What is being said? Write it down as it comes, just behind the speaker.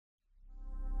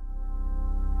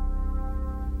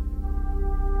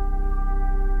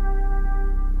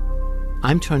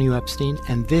I'm Tonio Epstein,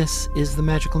 and this is the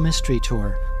Magical Mystery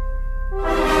Tour.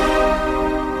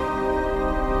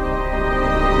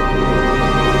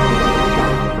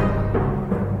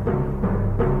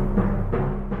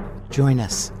 Join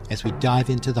us as we dive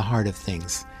into the heart of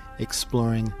things,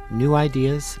 exploring new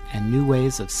ideas and new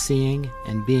ways of seeing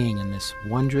and being in this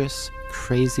wondrous,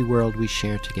 crazy world we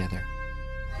share together.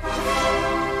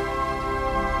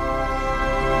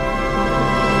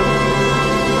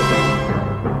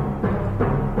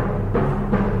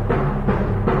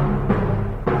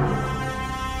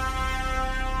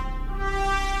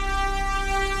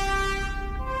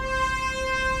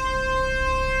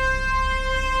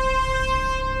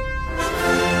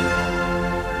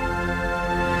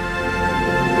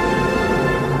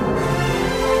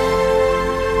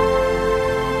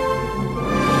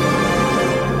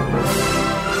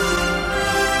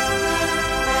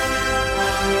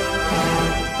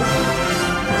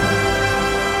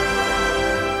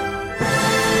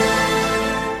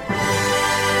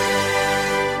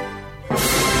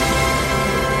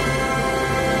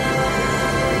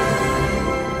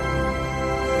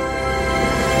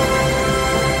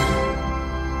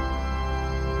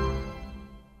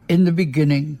 In the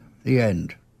beginning, the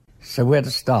end. So where to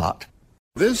start?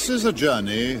 This is a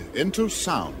journey into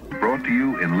sound. Brought to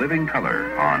you in living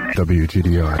color on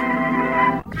WTDR.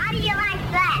 How do you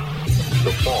like that?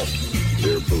 The fault,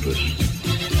 dear Buddhist,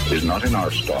 is not in our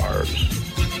stars,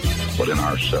 but in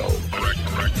ourselves. Correct.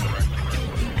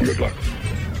 Good luck.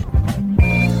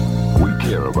 We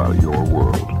care about your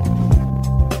world.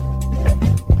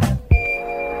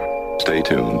 Stay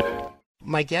tuned.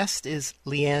 My guest is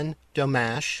Leanne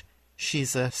Domash.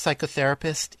 She's a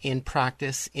psychotherapist in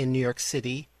practice in New York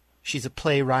City. She's a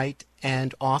playwright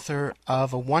and author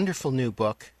of a wonderful new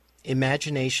book,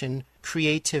 Imagination,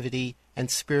 Creativity,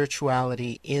 and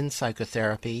Spirituality in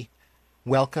Psychotherapy.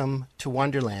 Welcome to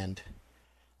Wonderland.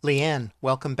 Leanne,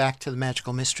 welcome back to the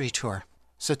Magical Mystery Tour.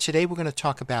 So today we're going to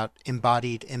talk about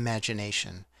embodied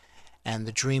imagination and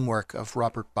the Dreamwork of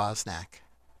Robert Bosnak.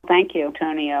 Thank you,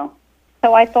 Tonio.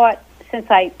 So I thought, since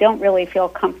I don't really feel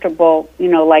comfortable,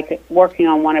 like working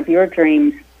on one of your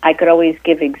dreams, I could always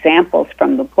give examples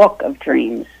from the book of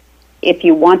dreams, if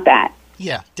you want that.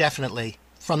 Yeah, definitely.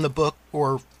 From the book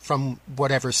or from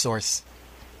whatever source.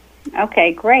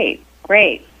 Okay, great.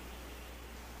 This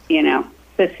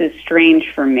is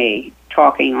strange for me,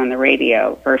 talking on the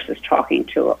radio versus talking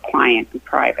to a client in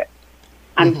private.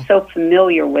 I'm so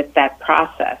familiar with that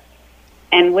process.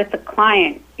 And with the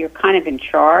client, you're kind of in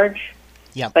charge.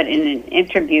 Yep. But in an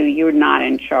interview, you're not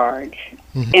in charge.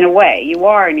 In a way, you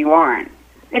are and you aren't.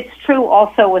 It's true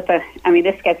also with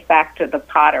this gets back to the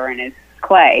potter and his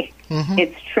clay.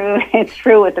 It's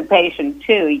true with the patient,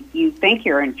 too. You think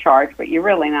you're in charge, but you're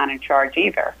really not in charge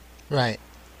either. Right.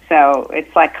 So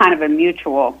it's like kind of a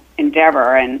mutual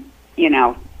endeavor, and,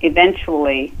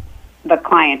 eventually the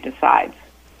client decides.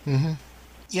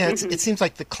 Yeah, it seems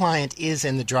like the client is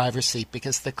in the driver's seat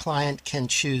because the client can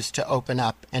choose to open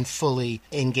up and fully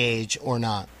engage or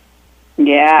not.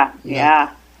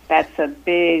 Yeah. That's a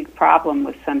big problem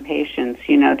with some patients.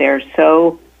 They're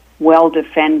so well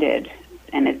defended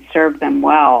and it served them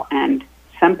well, and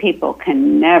some people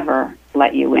can never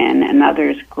let you in, and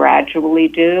others gradually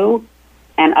do,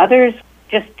 and others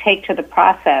just take to the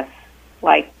process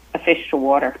like a fish to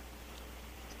water.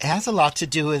 It has a lot to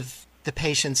do with the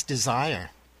patient's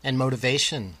desire and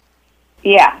motivation.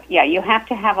 Yeah, you have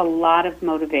to have a lot of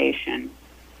motivation,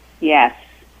 yes.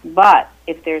 But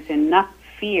if there's enough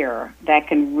fear, that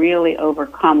can really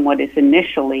overcome what is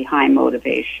initially high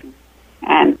motivation.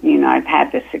 And, I've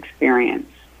had this experience.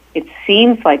 It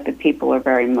seems like the people are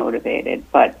very motivated,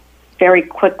 but very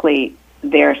quickly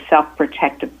their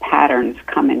self-protective patterns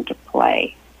come into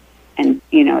play. And,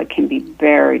 it can be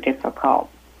very difficult,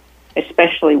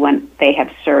 especially when they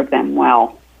have served them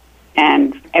well.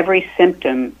 And every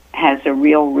symptom has a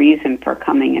real reason for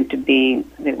coming into being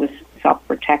that was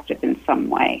self-protective in some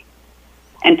way.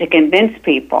 And to convince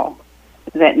people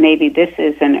that maybe this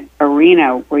is an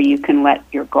arena where you can let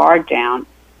your guard down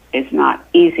is not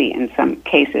easy in some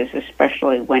cases,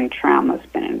 especially when trauma's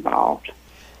been involved.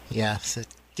 Yes, it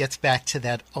gets back to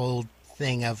that old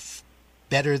thing of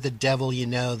better the devil you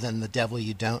know than the devil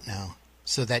you don't know.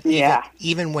 So that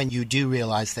even when you do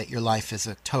realize that your life is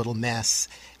a total mess,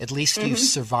 at least you've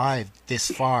survived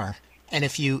this far. And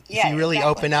if you really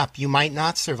open up, you might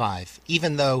not survive,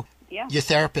 even though your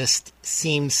therapist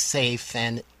seems safe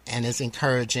and is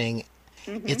encouraging.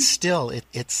 It's still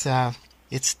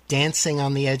it's dancing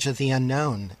on the edge of the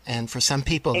unknown, and for some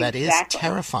people that is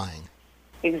terrifying.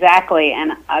 Exactly,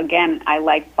 and again, I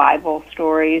like Bible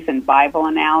stories and Bible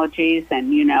analogies,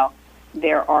 and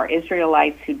there are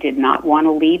Israelites who did not want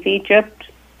to leave Egypt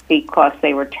because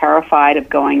they were terrified of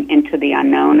going into the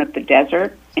unknown of the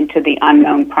desert, into the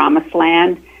unknown promised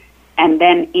land. And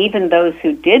then even those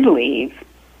who did leave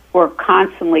were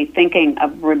constantly thinking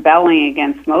of rebelling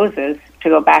against Moses to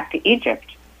go back to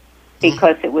Egypt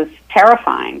because it was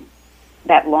terrifying.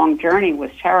 That long journey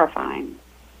was terrifying.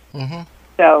 Mm-hmm.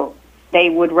 So they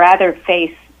would rather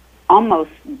face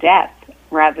almost death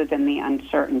rather than the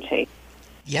uncertainty.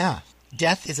 Yeah.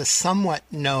 Death is a somewhat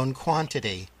known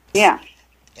quantity. Yeah.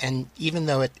 And even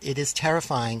though it is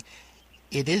terrifying,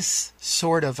 it is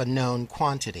sort of a known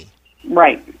quantity.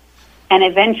 Right. And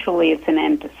eventually it's an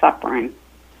end to suffering.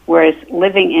 Whereas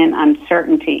living in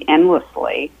uncertainty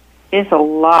endlessly is a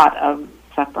lot of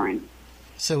suffering.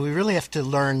 So we really have to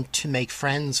learn to make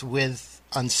friends with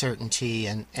uncertainty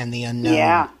and the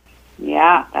unknown.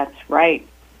 Yeah, that's right.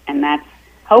 And that's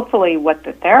hopefully what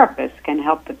the therapist can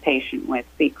help the patient with,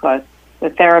 because the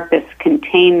therapist's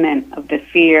containment of the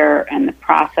fear and the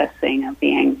processing of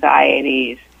the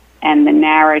anxieties and the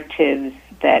narratives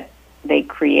that they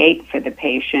create for the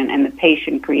patient and the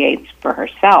patient creates for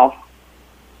herself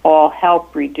all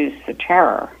help reduce the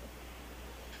terror.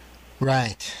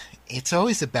 Right. It's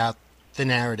always about the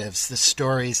narratives, the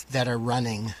stories that are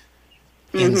running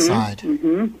inside.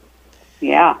 Mm-hmm.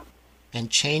 Yeah. And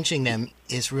changing them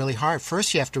is really hard.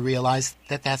 First, you have to realize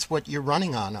that that's what you're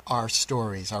running on, our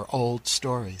stories, our old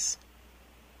stories.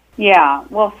 Yeah.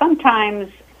 Well,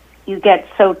 sometimes you get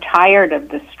so tired of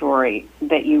the story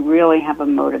that you really have a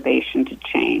motivation to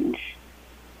change.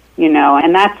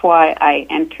 And that's why I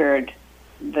entered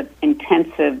the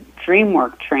intensive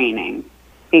Dreamwork training,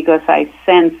 because I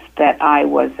sensed that I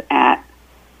was at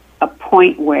a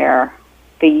point where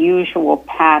the usual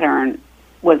pattern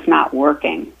was not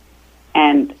working.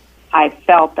 And I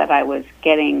felt that I was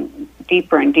getting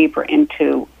deeper and deeper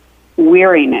into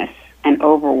weariness and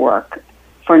overwork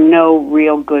for no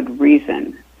real good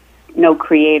reason, no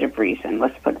creative reason,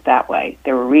 let's put it that way.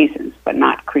 There were reasons, but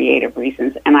not creative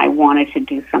reasons, and I wanted to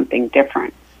do something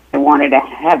different. I wanted to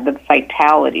have the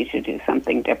vitality to do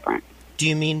something different. Do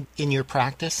you mean in your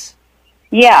practice?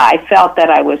 Yeah, I felt that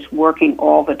I was working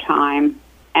all the time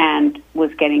and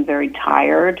was getting very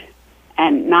tired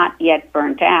and not yet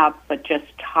burnt out, but just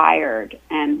tired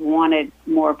and wanted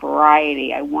more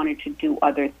variety. I wanted to do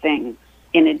other things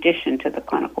in addition to the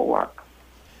clinical work.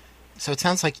 So it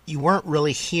sounds like you weren't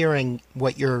really hearing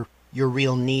what your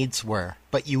real needs were,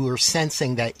 but you were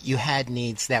sensing that you had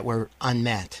needs that were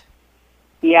unmet.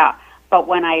 Yeah, but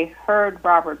when I heard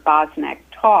Robert Bosniak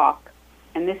talk,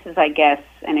 and this is, I guess,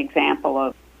 an example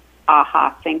of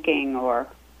aha thinking or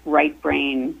right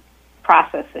brain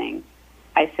processing,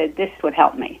 I said, this would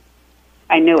help me.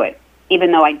 I knew it,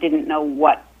 even though I didn't know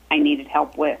what I needed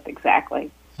help with exactly.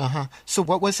 Uh-huh. So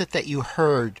what was it that you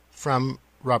heard from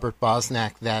Robert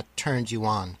Bosniak that turned you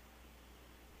on?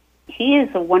 He is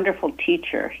a wonderful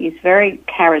teacher. He's very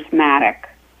charismatic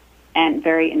and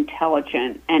very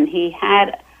intelligent, and he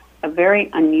had a very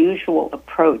unusual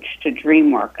approach to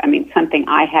Dreamwork. I mean, something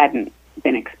I hadn't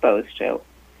been exposed to.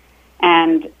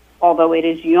 And although it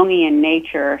is Jungian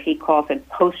nature, he calls it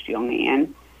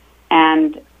post-Jungian,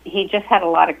 and he just had a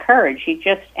lot of courage. He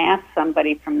just asked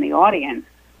somebody from the audience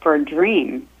for a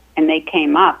dream, and they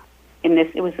came up in this.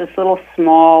 It was this little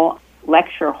small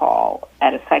lecture hall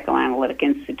at a psychoanalytic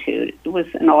institute. It was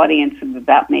an audience of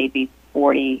about maybe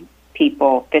 40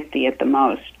 people, 50 at the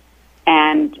most.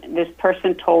 And this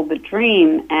person told the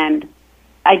dream, and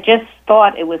I just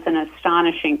thought it was an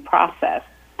astonishing process,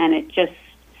 and it just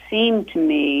seemed to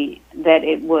me that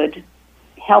it would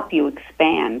help you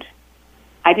expand.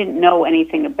 I didn't know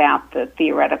anything about the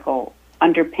theoretical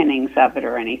underpinnings of it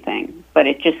or anything, but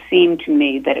it just seemed to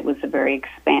me that it was a very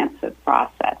expansive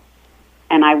process.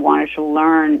 And I wanted to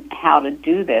learn how to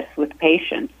do this with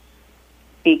patients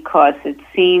because it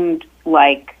seemed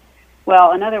like,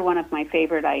 well, another one of my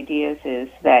favorite ideas is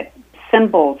that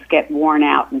symbols get worn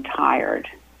out and tired,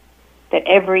 that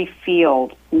every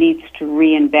field needs to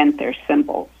reinvent their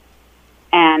symbols.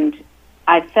 And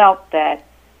I felt that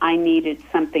I needed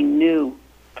something new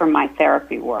for my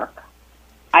therapy work.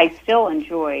 I still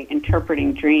enjoy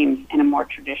interpreting dreams in a more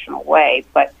traditional way,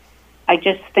 but I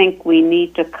just think we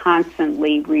need to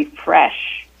constantly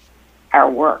refresh our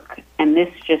work. And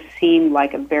this just seemed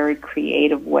like a very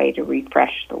creative way to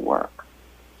refresh the work.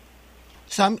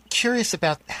 So I'm curious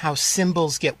about how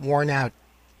symbols get worn out.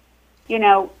 You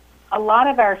know, a lot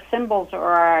of our symbols or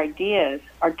our ideas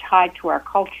are tied to our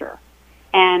culture.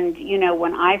 And, you know,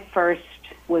 when I first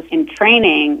was in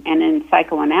training and in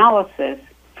psychoanalysis,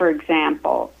 for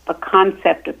example, the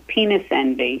concept of penis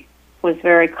envy was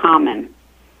very common.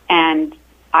 And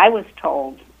I was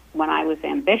told when I was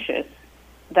ambitious,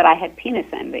 that I had penis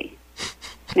envy.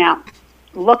 Now,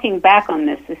 looking back on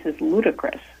this is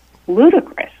ludicrous.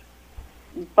 Ludicrous.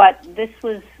 But this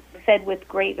was said with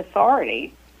great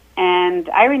authority. And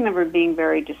I remember being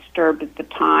very disturbed at the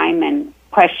time and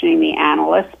questioning the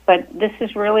analyst, but this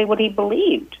is really what he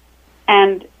believed.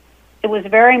 And it was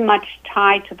very much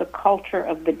tied to the culture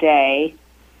of the day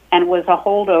and was a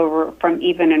holdover from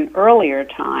even an earlier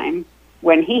time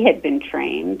when he had been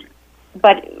trained.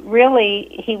 But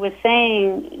really, he was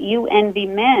saying, you envy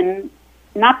men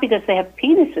not because they have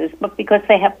penises, but because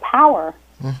they have power.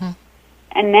 Mm-hmm.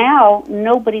 And now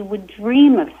nobody would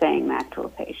dream of saying that to a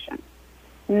patient.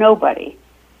 Nobody.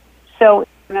 So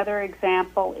another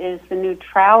example is the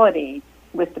neutrality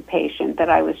with the patient that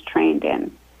I was trained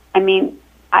in. I mean,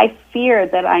 I fear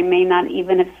that I may not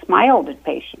even have smiled at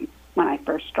patients when I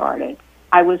first started.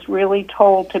 I was really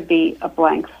told to be a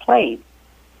blank slate,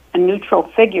 a neutral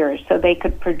figure so they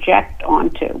could project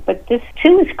onto. But this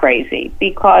too is crazy,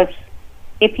 because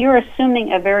if you're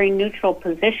assuming a very neutral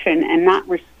position and not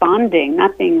responding,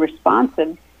 not being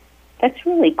responsive, that's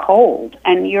really cold,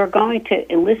 and you're going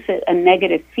to elicit a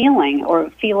negative feeling or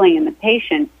a feeling in the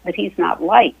patient that he's not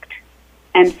liked.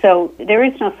 And so there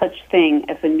is no such thing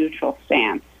as a neutral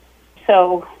stance.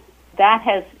 So that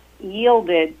has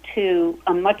yielded to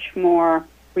a much more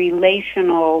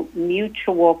relational,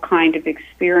 mutual kind of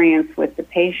experience with the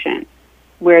patient,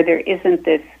 where there isn't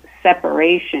this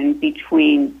separation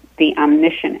between the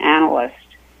omniscient analyst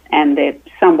and the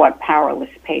somewhat powerless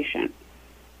patient.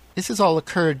 This has all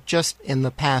occurred just in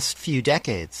the past few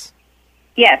decades.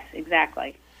 Yes,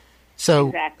 exactly.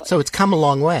 So it's come a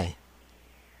long way.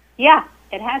 Yeah,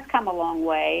 it has come a long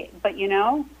way. But,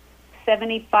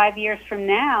 75 years from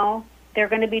now, there are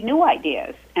going to be new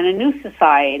ideas and a new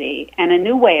society and a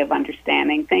new way of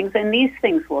understanding things, and these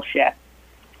things will shift.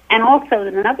 And also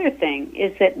another thing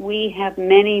is that we have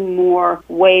many more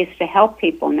ways to help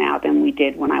people now than we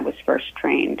did when I was first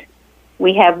trained.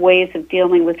 We have ways of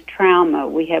dealing with trauma.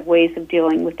 We have ways of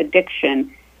dealing with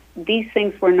addiction. These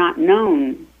things were not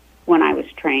known when I was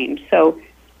trained. So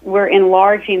we're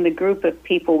enlarging the group of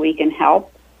people we can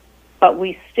help, but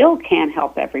we still can't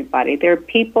help everybody. There are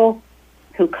people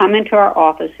who come into our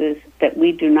offices that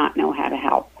we do not know how to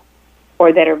help,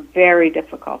 or that are very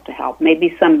difficult to help.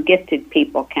 Maybe some gifted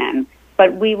people can,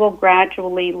 but we will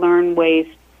gradually learn ways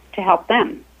to help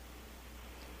them.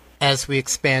 As we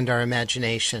expand our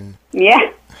imagination.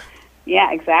 Yeah,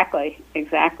 exactly.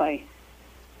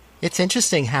 It's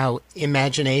interesting how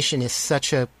imagination is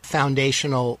such a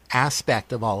foundational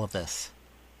aspect of all of this.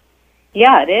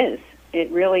 Yeah, it is.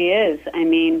 It really is. I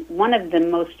mean, one of the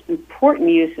most important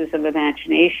uses of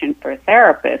imagination for a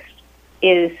therapist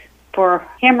is for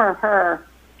him or her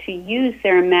to use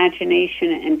their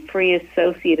imagination and free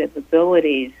associative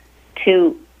abilities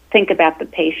to think about the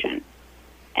patient.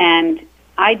 And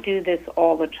I do this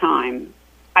all the time.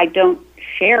 I don't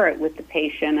share it with the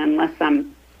patient unless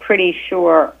I'm pretty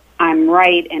sure I'm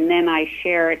right, and then I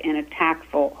share it in a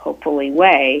tactful, hopefully,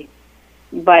 way.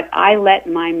 But I let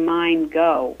my mind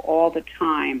go all the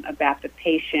time about the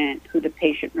patient, who the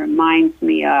patient reminds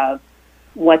me of,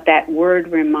 what that word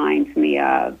reminds me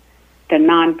of, the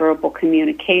nonverbal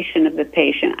communication of the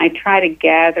patient. I try to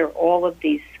gather all of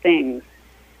these things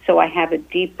so I have a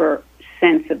deeper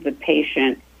sense of the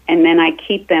patient. And then I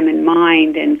keep them in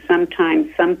mind, and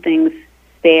sometimes some things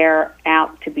bear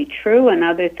out to be true, and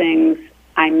other things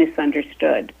I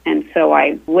misunderstood. And so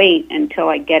I wait until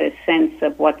I get a sense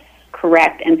of what's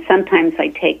correct, and sometimes I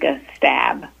take a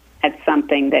stab at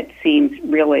something that seems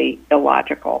really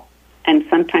illogical, and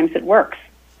sometimes it works.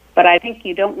 But I think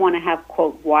you don't want to have,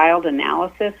 quote, wild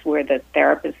analysis where the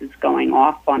therapist is going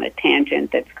off on a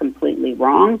tangent that's completely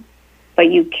wrong, but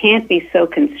you can't be so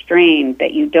constrained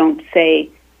that you don't say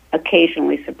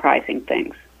occasionally surprising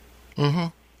things. Mm-hmm.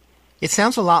 It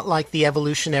sounds a lot like the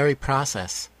evolutionary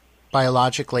process,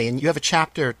 biologically, and you have a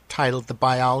chapter titled The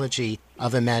Biology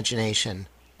of Imagination,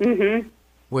 mm-hmm.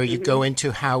 where you go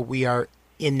into how we are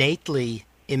innately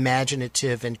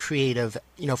imaginative and creative,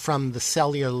 from the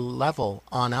cellular level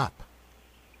on up.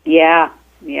 Yeah.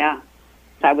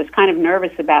 I was kind of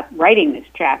nervous about writing this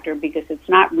chapter because it's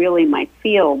not really my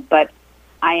field, but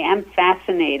I am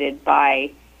fascinated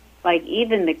by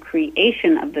even the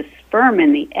creation of the sperm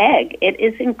and the egg. It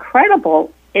is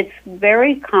incredible. It's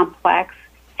very complex,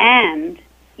 and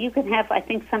you can have, I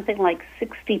think, something like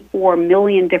 64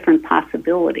 million different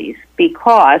possibilities,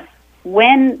 because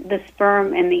when the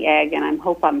sperm and the egg, and I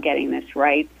hope I'm getting this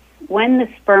right, when the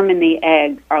sperm and the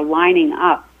egg are lining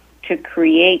up to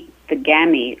create the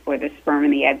gamete, or the sperm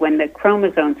and the egg, when the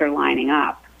chromosomes are lining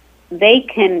up, they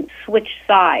can switch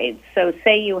sides. So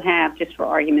say you have, just for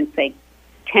argument's sake,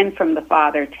 10 from the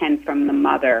father, 10 from the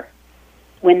mother.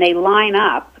 When they line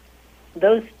up,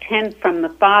 those 10 from the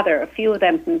father, a few of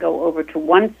them can go over to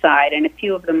one side, and a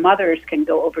few of the mothers can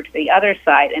go over to the other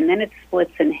side, and then it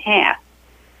splits in half.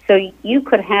 So you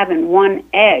could have in one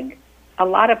egg a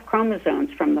lot of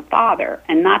chromosomes from the father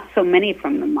and not so many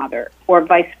from the mother, or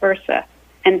vice versa.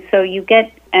 And so you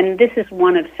get, and this is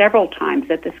one of several times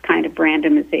that this kind of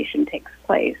randomization takes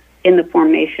place in the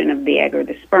formation of the egg or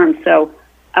the sperm. So,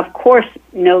 of course,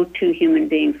 no two human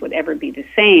beings would ever be the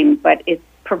same, but it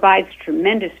provides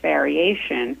tremendous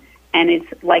variation, and it's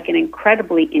like an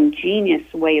incredibly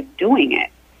ingenious way of doing it.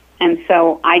 And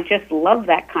so I just love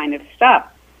that kind of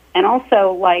stuff. And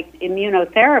also, like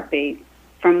immunotherapy,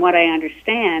 from what I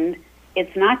understand,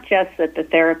 it's not just that the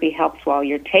therapy helps while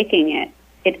you're taking it.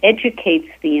 It educates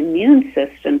the immune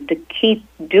system to keep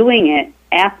doing it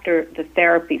after the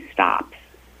therapy stops.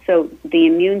 So the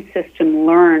immune system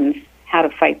learns how to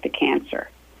fight the cancer.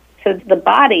 So the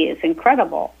body is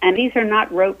incredible. And these are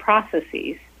not rote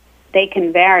processes. They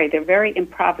can vary. They're very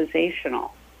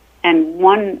improvisational. And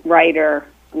one writer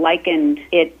likened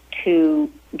it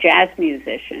to jazz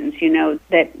musicians,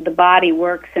 that the body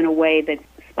works in a way that's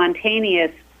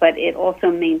spontaneous, but it also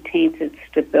maintains its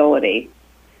stability.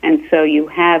 And so you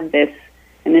have this,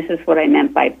 and this is what I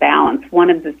meant by balance. One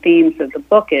of the themes of the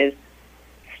book is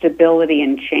stability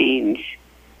and change.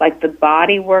 Like the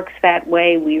body works that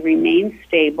way, we remain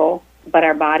stable, but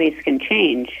our bodies can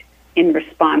change in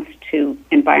response to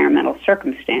environmental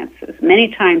circumstances. Many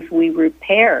times we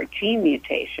repair gene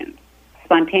mutations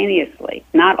spontaneously.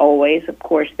 Not always, of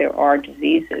course, there are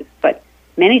diseases, but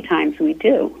many times we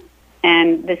do.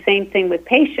 And the same thing with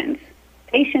patients.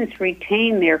 Patients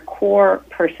retain their core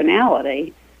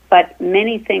personality, but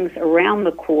many things around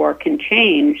the core can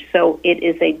change, so it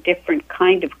is a different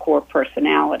kind of core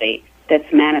personality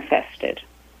that's manifested.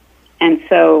 And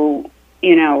so,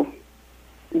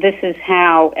 this is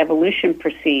how evolution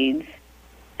proceeds,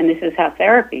 and this is how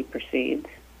therapy proceeds.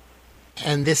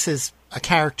 And this is a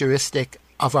characteristic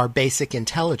of our basic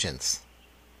intelligence.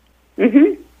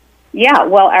 Mm-hmm. Yeah,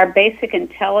 well, our basic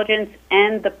intelligence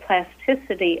and the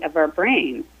plasticity of our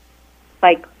brain.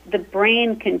 Like, the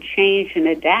brain can change and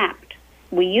adapt.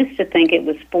 We used to think it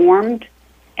was formed,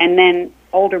 and then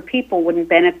older people wouldn't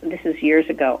benefit. This is years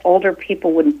ago. Older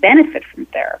people wouldn't benefit from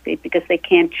therapy because they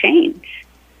can't change.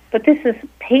 But this is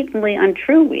patently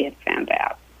untrue, we had found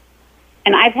out.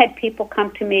 And I've had people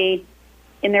come to me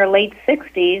in their late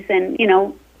 60s and,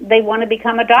 they want to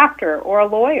become a doctor or a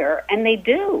lawyer, and they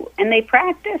do, and they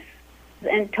practice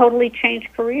and totally change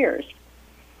careers.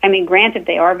 I mean, granted,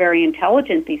 they are very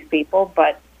intelligent, these people,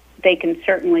 but they can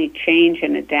certainly change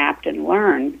and adapt and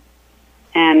learn.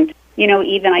 And,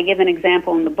 even I give an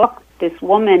example in the book, this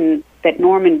woman that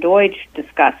Norman Deutsch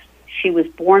discussed, she was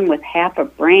born with half a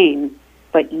brain,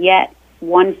 but yet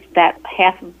once that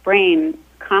half of brain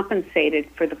compensated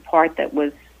for the part that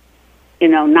was,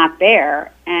 not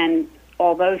there, and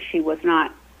although she was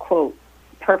not, quote,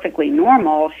 perfectly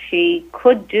normal, she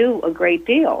could do a great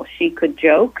deal. She could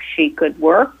joke, she could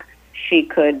work, she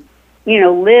could,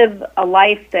 live a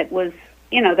life that was,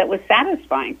 that was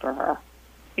satisfying for her.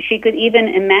 She could even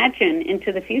imagine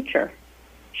into the future.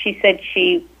 She said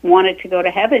she wanted to go to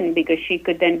heaven because she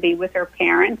could then be with her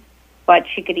parents, but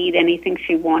she could eat anything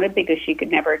she wanted because she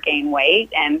could never gain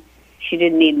weight, and she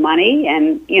didn't need money,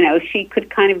 and, she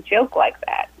could kind of joke like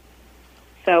that.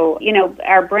 So,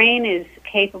 our brain is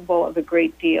capable of a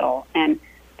great deal. And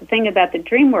the thing about the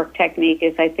Dreamwork technique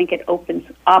is I think it opens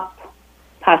up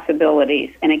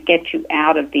possibilities and it gets you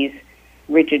out of these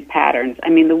rigid patterns. I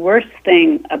mean, the worst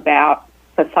thing about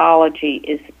pathology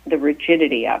is the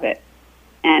rigidity of it.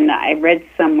 And I read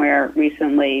somewhere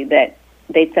recently that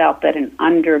they felt that an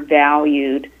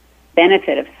undervalued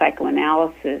benefit of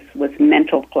psychoanalysis was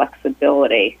mental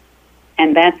flexibility.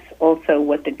 And that's also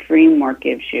what the Dreamwork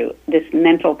gives you, this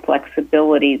mental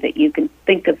flexibility that you can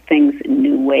think of things in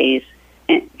new ways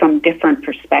and from different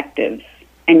perspectives,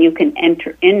 and you can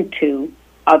enter into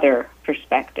other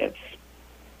perspectives.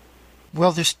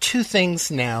 Well, there's two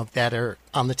things now that are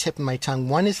on the tip of my tongue.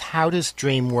 One is, how does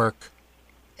Dreamwork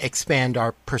expand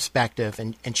our perspective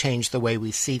and change the way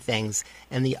we see things?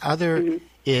 And the other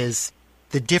is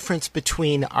the difference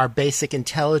between our basic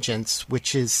intelligence,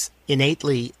 which is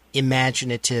innately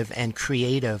imaginative and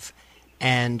creative,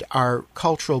 and our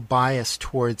cultural bias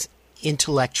towards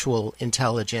intellectual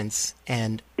intelligence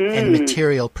and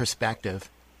material perspective.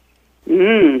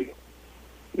 Which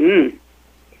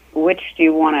do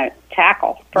you want to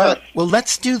tackle first? Well,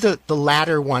 let's do the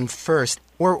latter one first,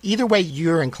 or either way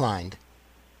you're inclined.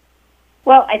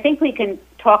 Well, I think we can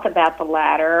talk about the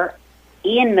latter.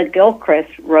 Ian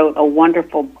McGilchrist wrote a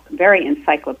wonderful, very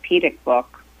encyclopedic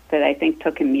book that I think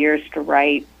took him years to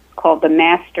write, called The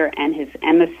Master and His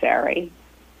Emissary.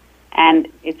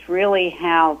 And it's really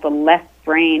how the left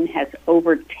brain has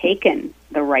overtaken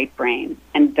the right brain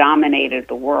and dominated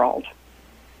the world.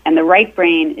 And the right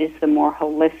brain is the more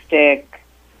holistic,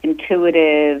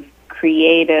 intuitive,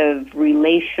 creative,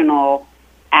 relational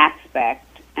aspect.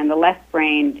 And the left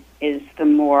brain is the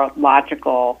more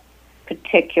logical,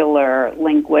 particular,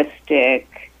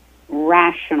 linguistic,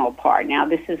 rational part. Now,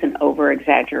 this is an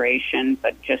over-exaggeration,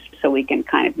 but just so we can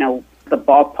kind of know the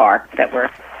ballpark that we're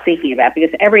speaking about,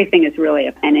 because everything is really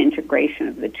an integration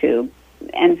of the two.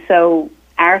 And so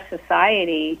our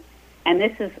society, and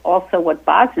this is also what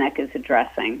Bosniak is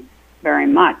addressing very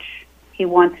much, he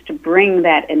wants to bring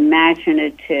that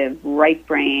imaginative,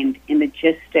 right-brained,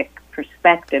 imagistic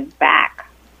perspective back.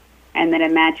 And that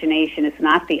imagination is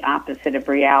not the opposite of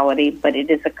reality, but it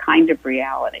is a kind of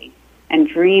reality. And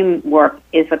dream work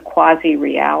is a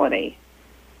quasi-reality.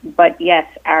 But yes,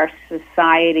 our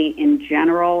society in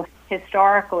general,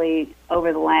 historically,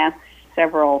 over the last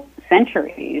several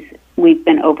centuries, we've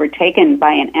been overtaken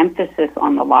by an emphasis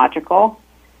on the logical.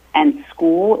 And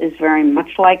school is very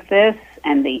much like this.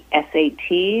 And the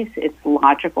SATs, it's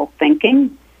logical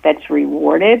thinking that's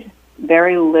rewarded.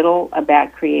 Very little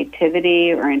about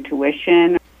creativity or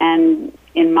intuition. And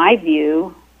in my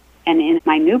view, and in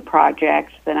my new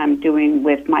project that I'm doing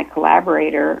with my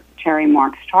collaborator, Terry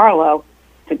Marks Tarlow,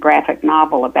 it's a graphic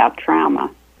novel about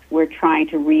trauma. We're trying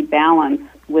to rebalance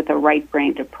with a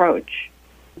right-brained approach.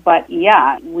 But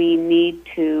yeah, we need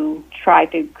to try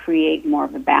to create more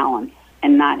of a balance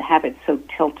and not have it so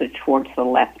tilted towards the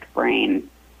left brain.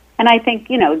 And I think,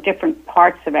 different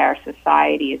parts of our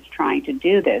society is trying to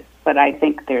do this, but I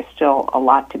think there's still a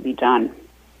lot to be done.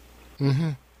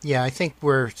 Mm-hmm. Yeah, I think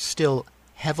we're still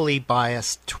heavily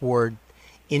biased toward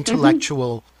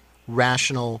intellectual,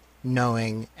 rational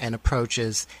knowing and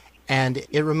approaches. And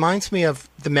it reminds me of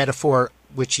the metaphor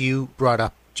which you brought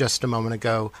up just a moment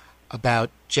ago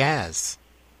about jazz,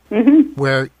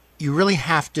 where you really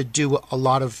have to do a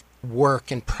lot of work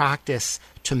and practice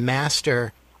to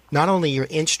master not only your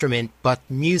instrument, but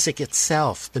music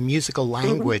itself, the musical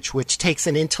language, which takes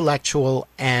an intellectual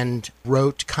and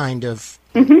rote kind of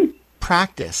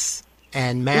practice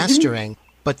and mastering.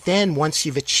 But then once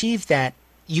you've achieved that,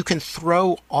 you can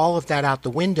throw all of that out the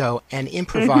window and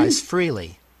improvise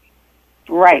freely.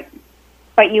 Right.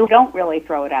 But you don't really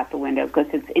throw it out the window because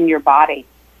it's in your body.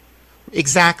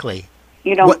 Exactly.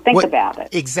 You don't think about it.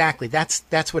 Exactly.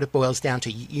 That's what it boils down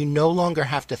to. You no longer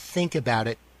have to think about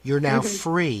it. You're now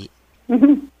free.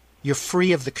 You're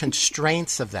free of the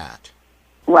constraints of that.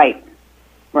 Right.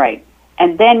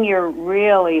 And then you're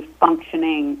really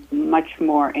functioning much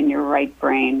more in your right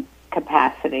brain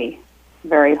capacity.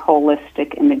 Very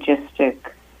holistic,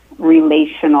 imagistic,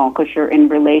 relational, because you're in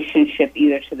relationship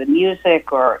either to the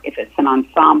music or if it's an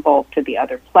ensemble to the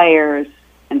other players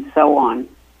and so on.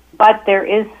 But there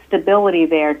is stability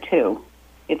there too.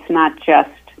 It's not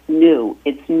just new.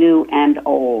 It's new and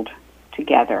old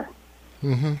together.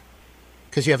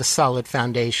 Because you have a solid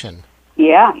foundation.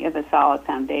 Yeah, you have a solid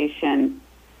foundation.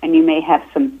 And you may have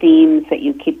some themes that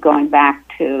you keep going back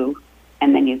to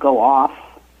and then you go off.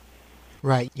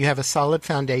 Right. You have a solid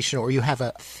foundation or you have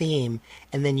a theme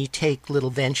and then you take little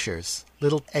ventures,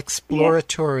 little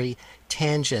exploratory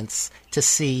tangents to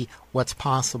see what's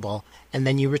possible. And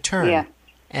then you return. Yeah.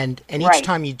 And each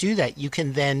time you do that, you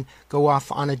can then go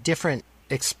off on a different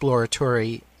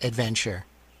exploratory adventure.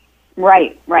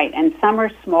 Right. And some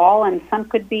are small and some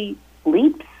could be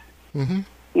leaps,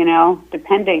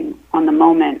 depending on the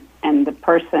moment and the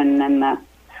person and the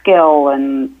skill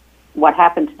and what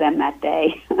happened to them that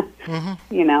day,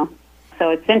 So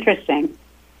it's interesting.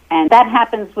 And that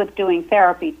happens with doing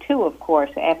therapy too, of course.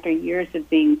 After years of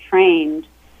being trained,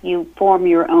 you form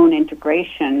your own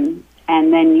integration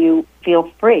and then you feel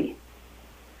free.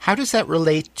 How does that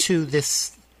relate to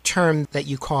this term that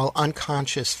you call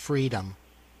unconscious freedom?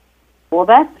 Well,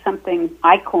 that's something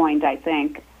I coined, I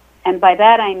think. And by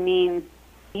that I mean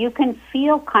you can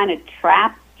feel kind of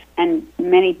trapped, and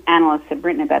many analysts have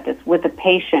written about this, with a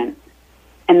patient.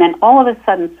 And then all of a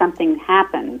sudden something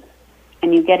happens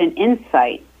and you get an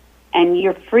insight and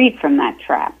you're freed from that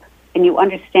trap and you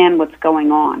understand what's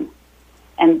going on.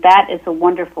 And that is a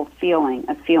wonderful feeling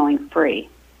of feeling free.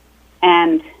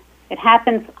 And it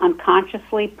happens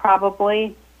unconsciously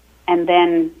probably, and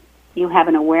then you have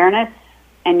an awareness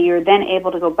and you're then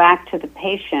able to go back to the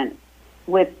patient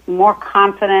with more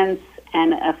confidence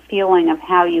and a feeling of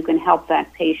how you can help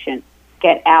that patient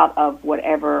get out of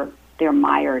whatever they're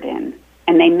mired in.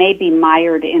 and they may be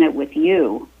mired in it with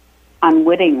you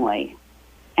unwittingly,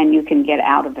 and you can get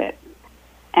out of it.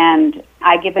 And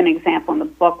I give an example in the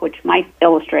book which might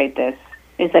illustrate this,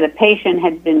 is that a patient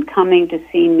had been coming to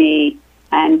see me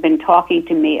and been talking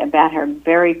to me about her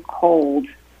very cold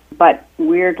but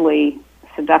weirdly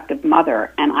seductive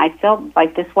mother, and I felt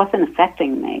like this wasn't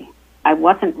affecting me. I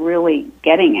wasn't really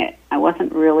getting it. I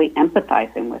wasn't really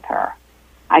empathizing with her.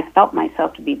 I felt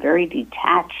myself to be very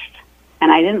detached,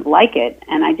 and I didn't like it,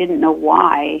 and I didn't know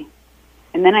why.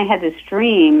 And then I had this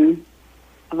dream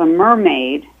of a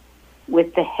mermaid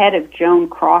with the head of Joan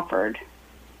Crawford,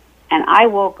 and I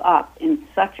woke up in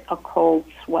such a cold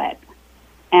sweat.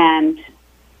 And,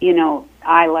 you know,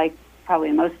 I, like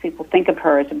probably most people, think of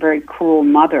her as a very cruel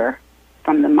mother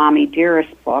from the Mommy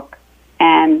Dearest book.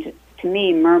 And to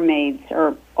me, mermaids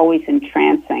are always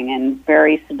entrancing and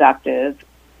very seductive.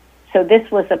 So this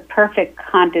was a perfect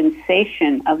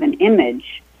condensation of an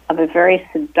image of a very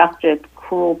seductive,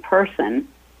 cruel person.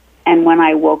 And when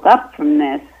I woke up from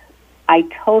this, I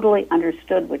totally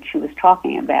understood what she was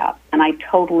talking about, and I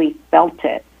totally felt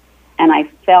it. And I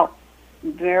felt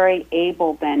very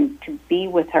able then to be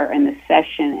with her in the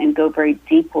session and go very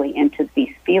deeply into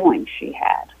these feelings she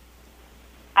had.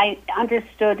 I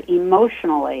understood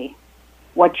emotionally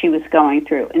what she was going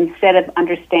through instead of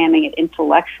understanding it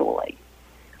intellectually.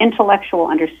 Intellectual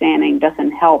understanding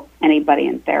doesn't help anybody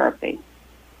in therapy.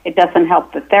 It doesn't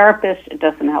help the therapist. It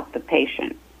doesn't help the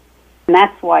patient. And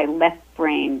that's why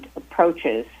left-brained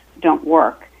approaches don't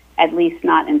work, at least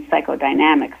not in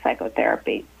psychodynamic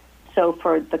psychotherapy. So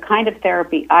for the kind of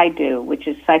therapy I do, which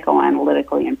is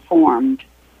psychoanalytically informed,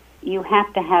 you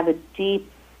have to have a deep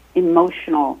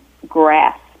emotional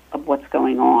grasp of what's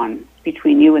going on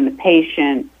between you and the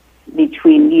patient,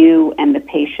 between you and the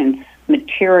patient's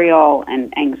material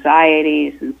and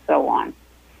anxieties and so on.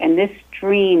 And this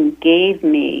dream gave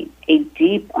me a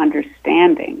deep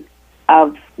understanding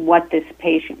of what this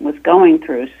patient was going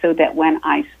through, so that when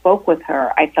I spoke with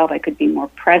her, I felt I could be more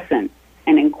present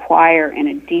and inquire in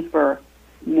a deeper,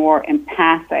 more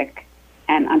empathic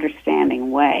and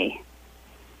understanding way.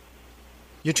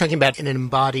 You're talking about an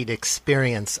embodied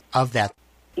experience of that.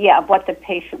 Yeah, of what the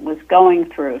patient was going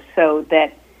through, so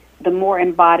that the more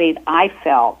embodied I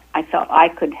felt I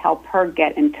could help her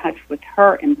get in touch with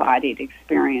her embodied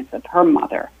experience of her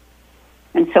mother.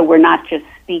 And so we're not just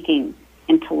speaking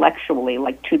intellectually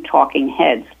like two talking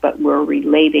heads, but we're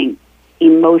relating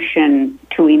emotion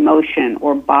to emotion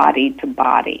or body to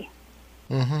body.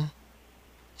 Mm-hmm.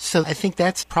 So I think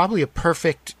that's probably a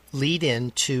perfect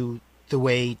lead-in to the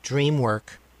way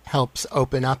Dreamwork helps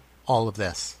open up all of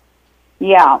this.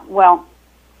 Yeah, well,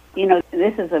 you know,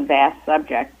 this is a vast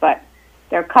subject, but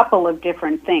there are a couple of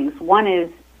different things. One is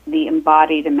the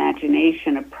embodied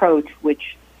imagination approach,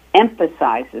 which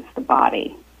emphasizes the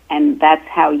body, and that's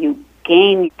how you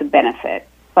gain the benefit.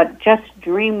 But just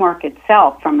dream work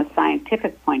itself, from a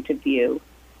scientific point of view,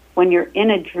 when you're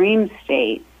in a dream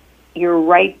state, your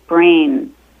right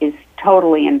brain is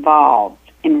totally involved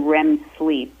in REM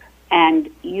sleep, and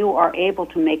you are able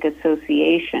to make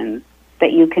associations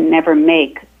that you can never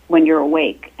make when you're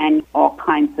awake, and all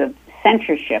kinds of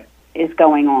censorship is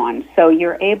going on. So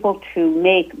you're able to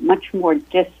make much more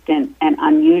distant and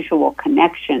unusual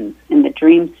connections in the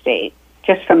dream state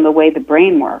just from the way the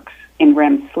brain works in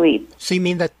REM sleep. So you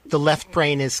mean that the left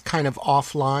brain is kind of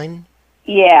offline?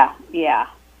 Yeah.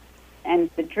 And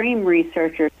the dream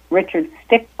researcher, Richard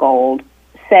Stickgold,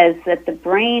 says that the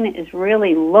brain is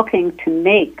really looking to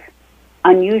make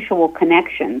unusual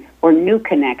connections or new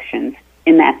connections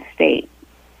in that state.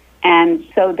 And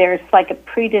so there's like a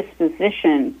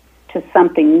predisposition to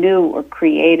something new or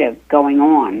creative going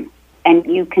on. And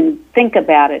you can think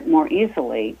about it more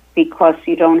easily because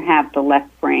you don't have the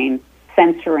left brain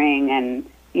censoring and,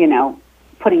 you know,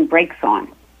 putting brakes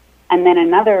on. And then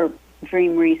another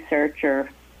dream researcher,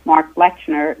 Mark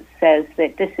Lechner, says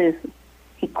that this is,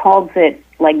 he calls it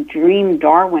like dream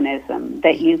Darwinism,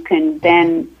 that you can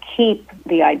then keep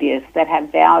the ideas that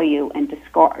have value and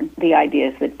discard the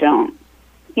ideas that don't.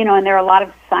 You know, and there are a lot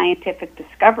of scientific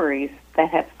discoveries that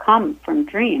have come from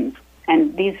dreams.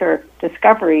 And these are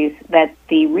discoveries that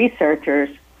the researchers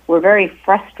were very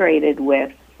frustrated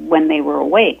with when they were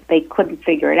awake. They couldn't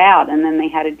figure it out, and then they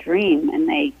had a dream and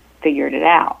they figured it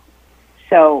out.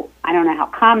 So I don't know how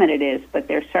common it is, but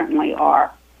there certainly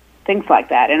are things like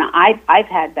that. And I've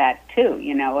had that too,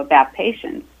 you know, about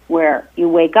patients where you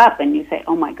wake up and you say,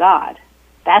 oh my God,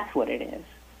 that's what it is.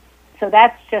 So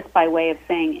that's just by way of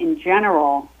saying, in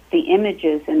general, the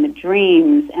images and the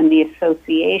dreams and the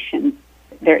associations,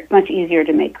 they're much easier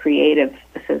to make creative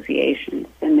associations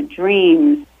than the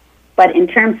dreams. But in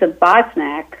terms of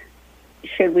Bosnak,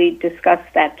 should we discuss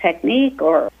that technique,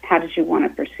 or how did you want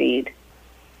to proceed?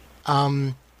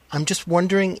 I'm just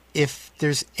wondering if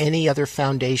there's any other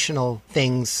foundational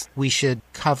things we should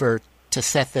cover to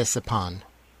set this upon.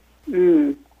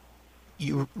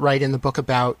 You write in the book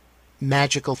about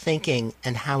magical thinking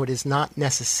and how it is not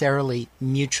necessarily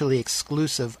mutually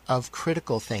exclusive of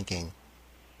critical thinking.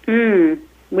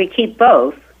 We keep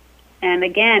both. And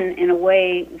again, in a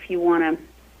way, if you want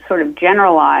to sort of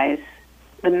generalize,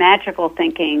 the magical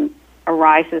thinking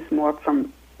arises more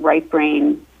from right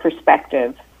brain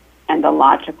perspective and the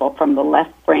logical from the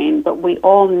left brain, but we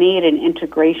all need an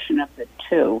integration of the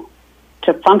two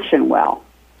to function well,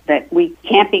 that we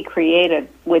can't be creative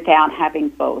without having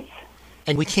both.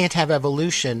 And we can't have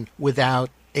evolution without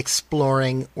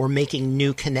exploring or making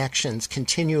new connections,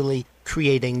 continually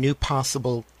creating new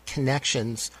possible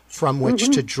connections from which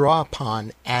to draw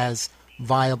upon as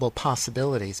viable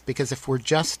possibilities. Because if we're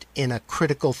just in a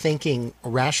critical thinking,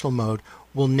 rational mode,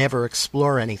 we'll never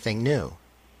explore anything new.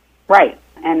 Right.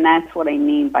 And that's what I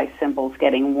mean by symbols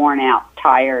getting worn out,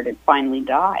 tired, and finally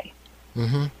die.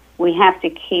 We have to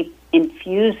keep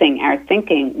infusing our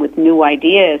thinking with new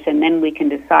ideas, and then we can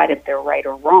decide if they're right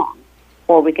or wrong.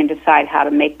 Or we can decide how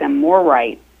to make them more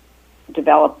right,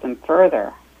 develop them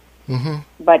further.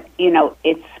 But,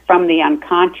 it's from the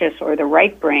unconscious or the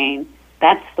right brain,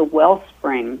 that's the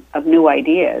wellspring of new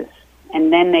ideas.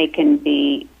 And then they can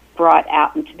be brought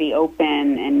out into the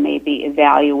open and maybe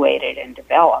evaluated and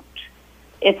developed.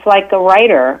 It's like a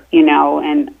writer,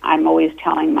 and I'm always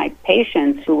telling my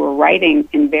patients who are writing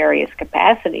in various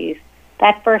capacities,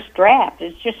 that first draft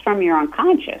is just from your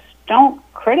unconscious. Don't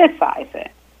criticize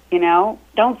it,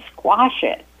 don't squash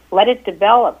it. Let it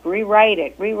develop, rewrite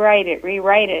it,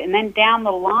 and then down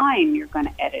the line you're going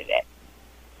to edit it.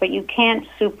 But you can't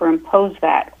superimpose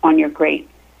that on your great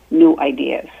new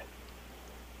ideas.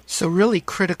 So really,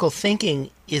 critical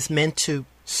thinking is meant to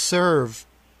serve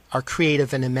our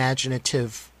creative and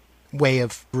imaginative way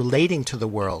of relating to the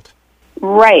world.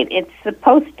 Right. It's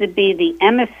supposed to be the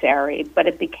emissary, but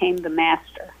it became the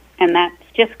master. And that's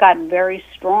just got very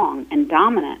strong and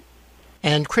dominant.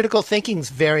 And critical thinking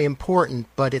is very important,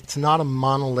 but it's not a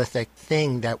monolithic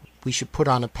thing that we should put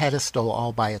on a pedestal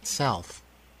all by itself.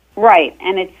 Right.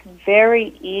 And it's very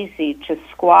easy to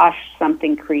squash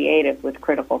something creative with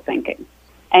critical thinking.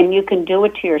 And you can do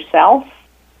it to yourself.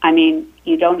 I mean,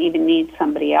 you don't even need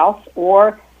somebody else.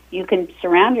 Or you can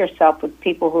surround yourself with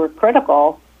people who are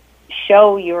critical,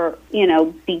 show your,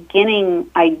 beginning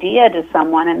idea to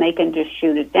someone, and they can just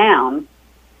shoot it down.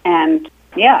 And,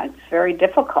 yeah, it's very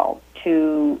difficult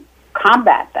to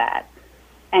combat that.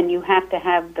 And you have to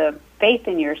have the faith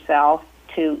in yourself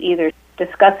to either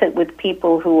discuss it with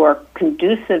people who are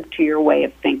conducive to your way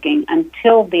of thinking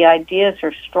until the ideas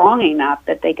are strong enough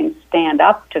that they can stand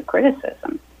up to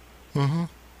criticism.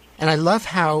 And I love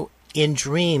how in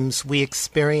dreams we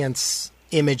experience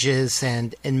images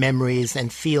and memories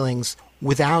and feelings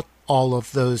without all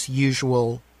of those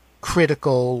usual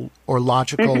critical or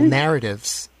logical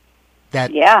narratives that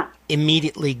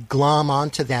immediately glom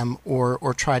onto them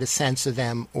or try to censor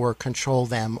them or control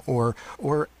them or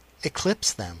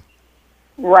eclipse them.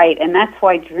 Right, and that's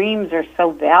why dreams are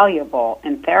so valuable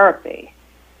in therapy,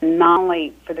 not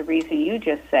only for the reason you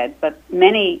just said, but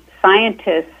many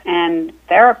scientists and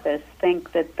therapists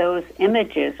think that those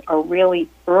images are really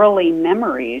early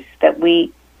memories that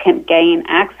we can gain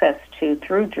access to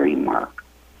through Dreamwork.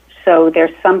 So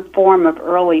there's some form of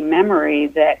early memory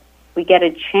that we get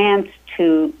a chance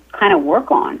to kind of work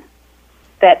on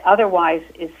that otherwise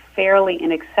is fairly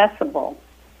inaccessible.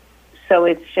 So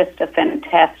it's just a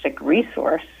fantastic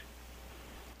resource.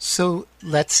 So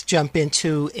let's jump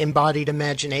into Embodied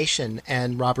Imagination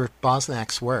and Robert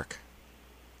Bosnak's work.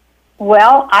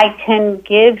 Well, I can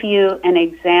give you an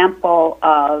example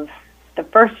of the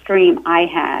first dream I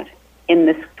had in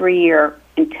this 3-year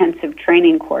intensive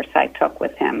training course I took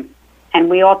with him. And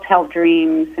we all tell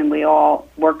dreams, and we all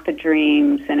work the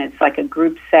dreams, and it's like a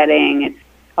group setting. It's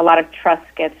a lot of trust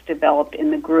gets developed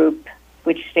in the group,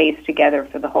 which stays together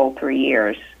for the whole 3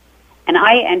 years. And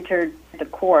I entered the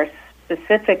course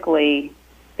specifically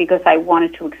because I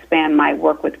wanted to expand my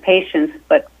work with patients,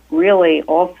 but really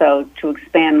also to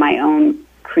expand my own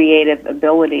creative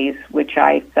abilities, which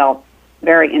I felt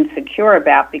very insecure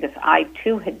about because I,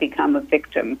 too, had become a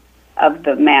victim of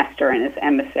the master and his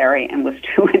emissary and was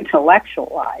too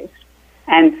intellectualized.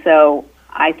 And so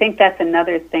I think that's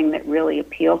another thing that really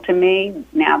appealed to me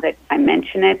now that I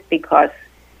mention it, because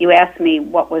you asked me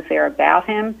what was there about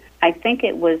him. I think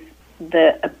it was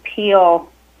the appeal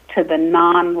to the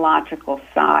non-logical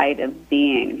side of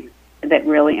being that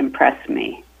really impressed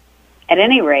me. At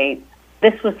any rate,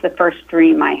 This was the first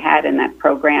dream I had in that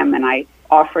program, and I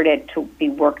offered it to be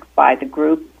worked by the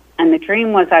group. And the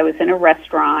dream was I was in a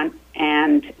restaurant,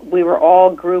 and we were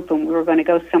all group, and we were going to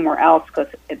go somewhere else because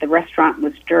the restaurant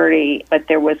was dirty. But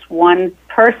there was one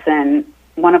person,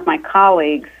 one of my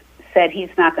colleagues, said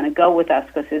he's not going to go with us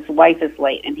because his wife is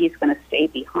late, and he's going to stay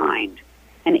behind.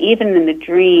 And even in the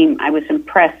dream, I was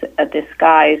impressed at this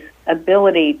guy's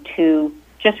ability to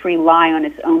just rely on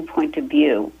his own point of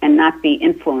view and not be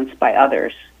influenced by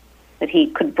others, that he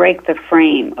could break the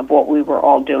frame of what we were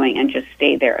all doing and just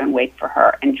stay there and wait for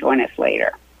her and join us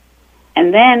later.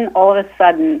 And then all of a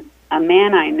sudden, a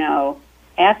man I know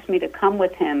asked me to come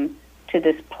with him to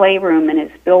this playroom in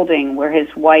his building where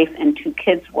his wife and 2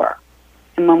 kids were.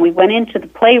 And when we went into the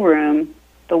playroom,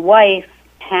 the wife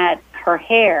had her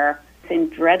hair in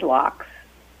dreadlocks,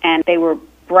 and they were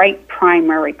bright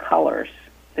primary colors,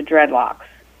 the dreadlocks,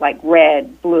 like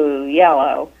red, blue,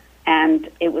 yellow, and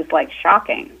it was like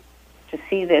shocking to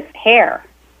see this hair,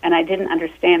 and I didn't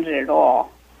understand it at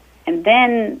all. And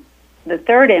then the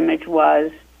third image was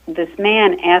this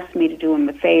man asked me to do him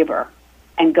a favor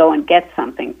and go and get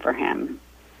something for him.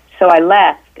 So I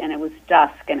left, and it was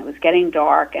dusk, and it was getting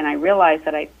dark, and I realized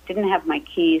that I didn't have my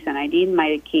keys, and I needed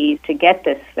my keys to get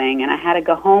this thing, and I had to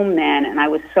go home then, and I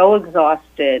was so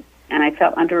exhausted, and I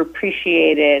felt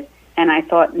underappreciated, and I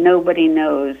thought nobody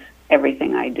knows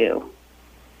everything I do.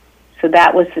 So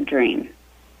that was the dream.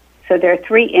 So there are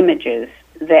 3 images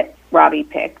that Robbie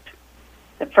picked.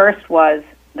 The first was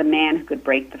the man who could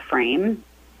break the frame,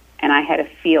 and I had to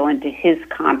feel into his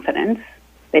confidence,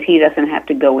 that he doesn't have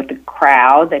to go with the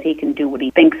crowd, that he can do what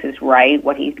he thinks is right,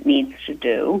 what he needs to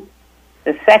do.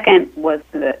 The second was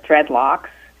the dreadlocks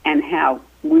and how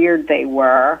weird they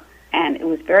were, and it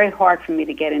was very hard for me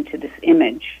to get into this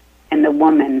image and the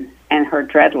woman and her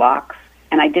dreadlocks,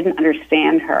 and I didn't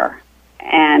understand her.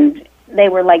 And they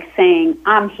were like saying,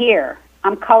 I'm here,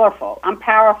 I'm colorful, I'm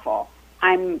powerful,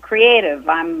 I'm creative,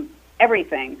 I'm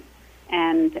everything.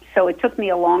 And so it took me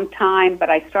a long time, but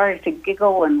I started to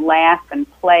giggle and laugh and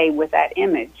play with that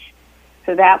image.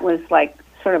 So that was like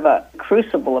sort of a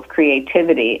crucible of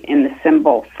creativity in the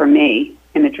symbol for me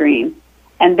in the dream.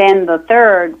 And then the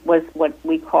third was what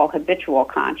we call habitual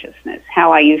consciousness,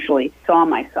 how I usually saw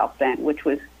myself then, which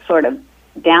was sort of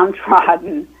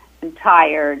downtrodden and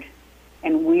tired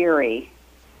and weary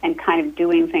and kind of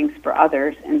doing things for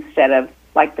others instead of,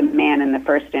 like the man in the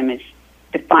first image,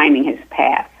 defining his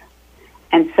path.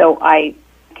 And so I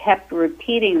kept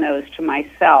repeating those to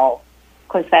myself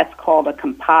because that's called a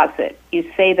composite.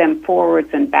 You say them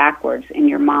forwards and backwards in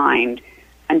your mind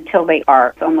until they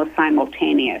are almost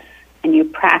simultaneous. And you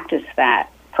practice that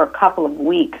for a couple of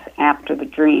weeks after the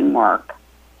dream work.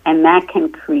 And that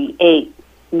can create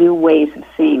new ways of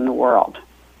seeing the world.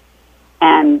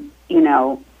 And, you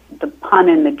know, the pun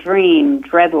in the dream,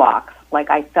 dreadlocks, like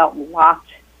I felt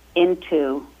locked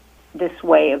into this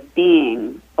way of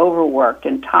being, overworked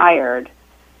and tired,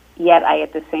 yet I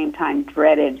at the same time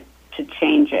dreaded to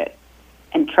change it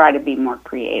and try to be more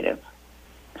creative.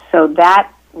 So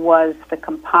that was the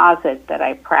composite that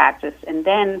I practiced. And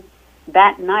then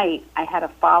that night I had a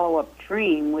follow-up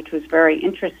dream, which was very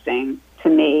interesting to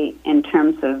me in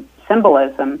terms of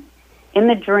symbolism. In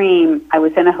the dream, I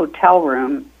was in a hotel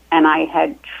room, and I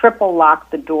had triple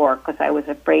locked the door because I was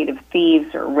afraid of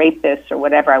thieves or rapists or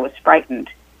whatever. I was frightened,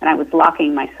 and I was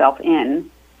locking myself in.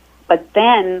 But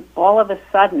then, all of a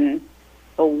sudden,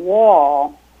 the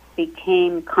wall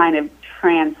became kind of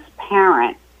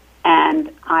transparent,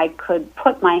 and I could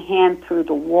put my hand through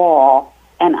the wall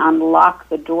and unlock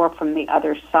the door from the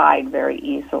other side very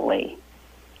easily.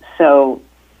 So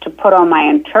to put on my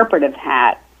interpretive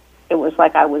hat, it was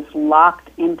like I was locked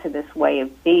into this way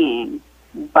of being,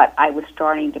 but I was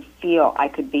starting to feel I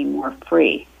could be more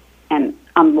free and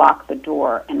unlock the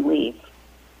door and leave.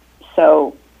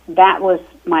 So that was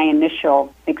my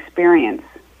initial experience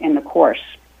in the course.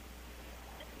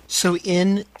 So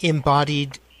in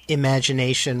Embodied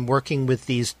Imagination, working with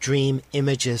these dream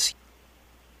images,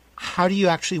 how do you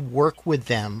actually work with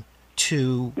them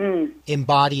to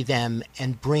embody them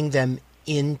and bring them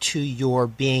into your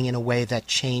being in a way that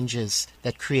changes,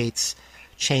 that creates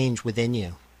change within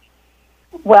you?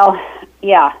 Well,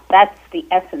 yeah, that's the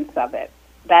essence of it.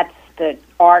 That's the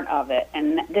art of it.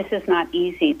 And this is not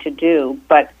easy to do,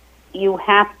 but you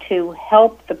have to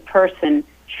help the person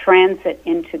transit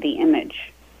into the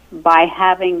image by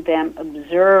having them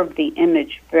observe the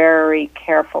image very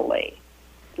carefully.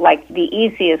 Like the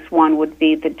easiest one would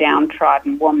be the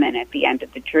downtrodden woman at the end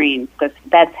of the dream, because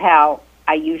that's how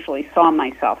I usually saw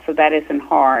myself, so that isn't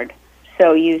hard.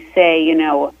 So you say, you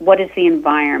know, what is the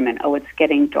environment? Oh, it's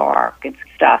getting dark, it's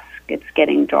dusk, it's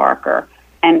getting darker.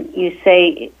 And you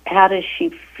say, how does she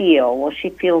feel? Well, she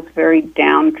feels very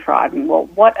downtrodden. Well,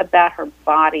 what about her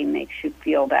body makes you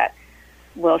feel that?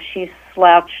 Well, she's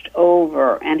slouched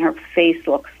over and her face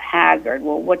looks haggard.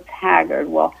 Well, what's haggard?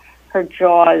 Well, her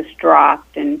jaw is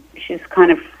dropped and she's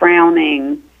kind of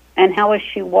frowning. And how is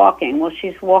she walking? Well,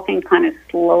 she's walking kind of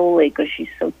slowly because she's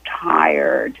so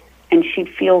tired and she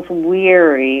feels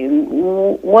weary.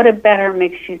 What about her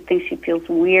makes you think she feels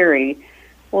weary?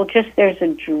 Well, just there's a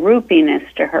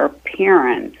droopiness to her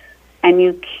appearance. And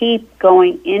you keep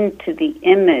going into the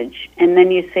image, and then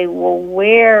you say, well,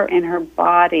 where in her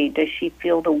body does she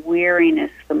feel the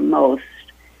weariness the most?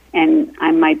 And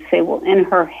I might say, well, in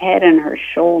her head and her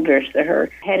shoulders, that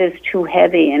her head is too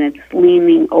heavy and it's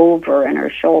leaning over and her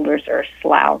shoulders are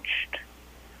slouched.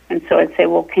 And so I'd say,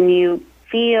 well, can you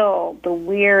feel the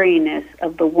weariness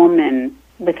of the woman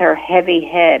with her heavy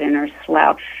head and her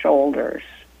slouched shoulders?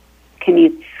 Can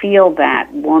you feel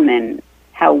that woman,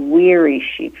 how weary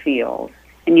she feels?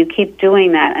 And you keep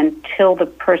doing that until the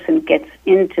person gets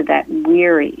into that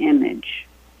weary image.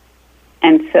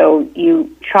 And so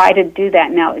you try to do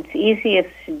that. Now, it's easiest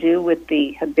to do with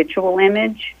the habitual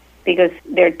image because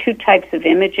there are two types of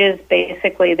images,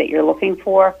 basically, that you're looking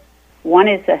for. One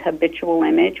is a habitual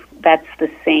image. That's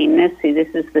the sameness. See,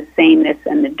 this is the sameness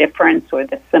and the difference, or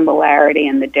the similarity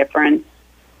and the difference,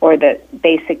 or the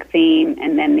basic theme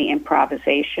and then the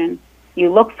improvisation.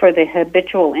 You look for the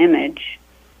habitual image,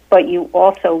 but you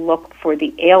also look for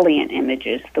the alien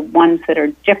images, the ones that are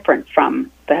different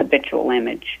from the habitual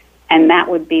image. And that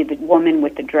would be the woman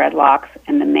with the dreadlocks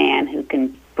and the man who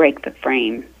can break the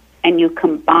frame. And you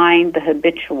combine the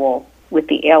habitual with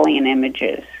the alien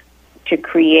images to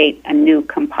create a new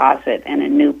composite and a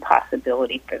new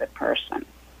possibility for the person.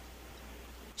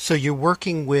 So you're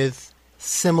working with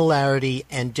similarity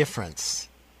and difference.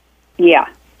 Yeah.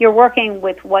 You're working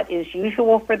with what is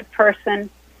usual for the person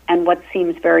and what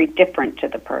seems very different to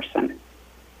the person.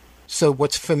 So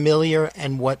what's familiar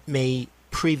and what may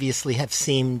previously have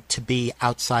seemed to be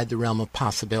outside the realm of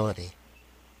possibility.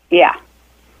 Yeah.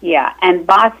 Yeah. And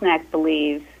Bosnak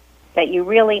believes that you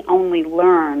really only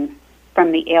learn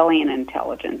from the alien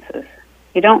intelligences.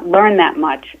 You don't learn that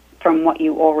much from what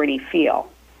you already feel.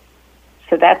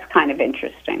 So that's kind of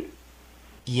interesting.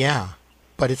 Yeah,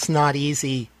 but it's not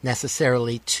easy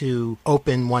necessarily to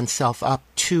open oneself up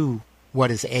to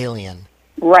what is alien.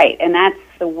 Right, and that's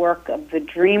the work of the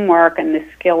dream work and the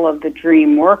skill of the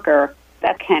dream worker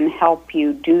that can help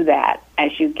you do that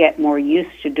as you get more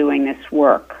used to doing this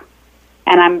work.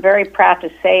 And I'm very proud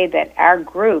to say that our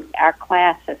group, our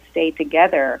class, has stayed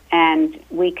together, and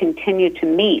we continue to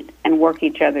meet and work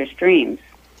each other's dreams,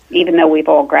 even though we've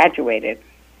all graduated.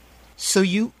 So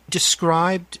you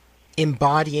described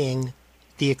embodying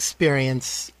the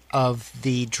experience of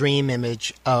the dream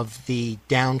image of the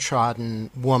downtrodden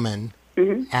woman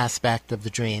aspect of the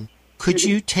dream. Could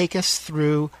you take us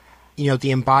through,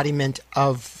 the embodiment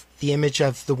of the image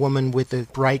of the woman with the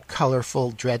bright,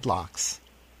 colorful dreadlocks?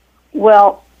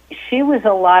 Well, she was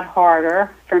a lot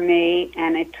harder for me,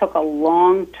 and it took a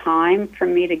long time for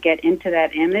me to get into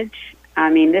that image. I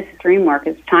mean, this dream work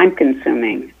is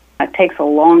time-consuming. It takes a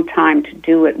long time to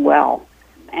do it well.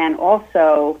 And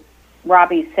also,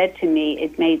 Robbie said to me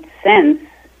it made sense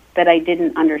that I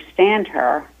didn't understand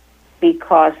her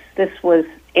because this was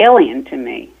alien to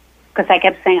me. Because I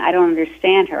kept saying, I don't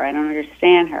understand her, I don't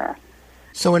understand her.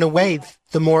 So in a way,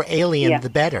 the more alien, the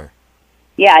better.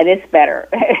 Yeah, it is better.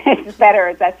 It's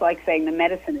better. That's like saying the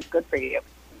medicine is good for you.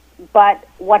 But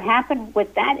what happened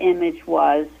with that image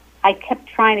was I kept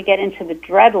trying to get into the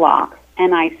dreadlocks,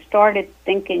 and I started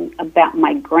thinking about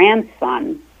my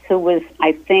grandson, who was,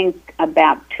 I think,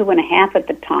 about 2.5 at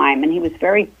the time, and he was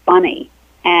very funny.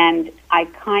 And I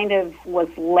kind of was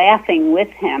laughing with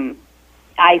him.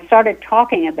 I started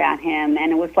talking about him,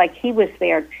 and it was like he was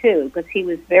there, too, because he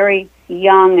was very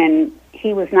young, and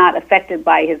he was not affected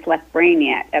by his left brain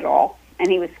yet at all. And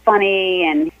he was funny,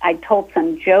 and I told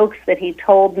some jokes that he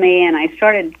told me, and I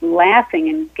started laughing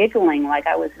and giggling like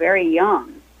I was very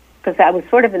young. Because I was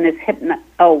sort of in this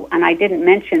and I didn't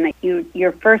mention that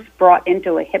you're first brought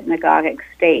into a hypnagogic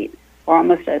state, or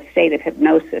almost a state of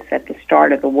hypnosis at the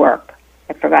start of the work.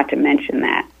 I forgot to mention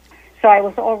that. So I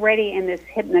was already in this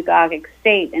hypnagogic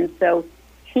state, and so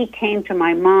he came to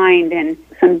my mind, and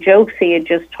some jokes he had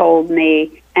just told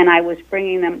me, and I was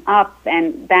bringing them up,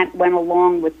 and that went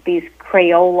along with these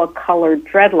Crayola-colored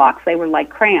dreadlocks. They were like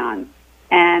crayons.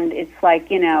 And it's like,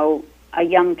 a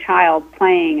young child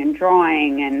playing and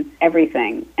drawing and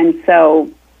everything. And so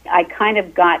I kind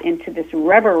of got into this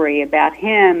reverie about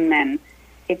him, and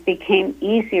it became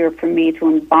easier for me to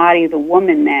embody the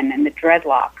woman then and the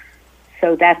dreadlocks.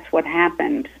 So that's what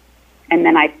happened. and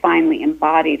then I finally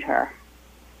embodied her.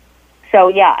 So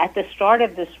yeah, at the start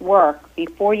of this work,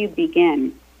 before you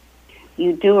begin,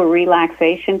 you do a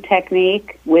relaxation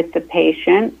technique with the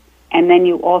patient, and then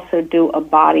you also do a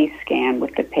body scan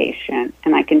with the patient.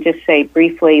 And I can just say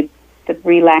briefly, the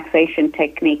relaxation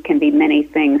technique can be many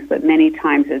things, but many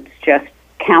times it's just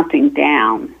counting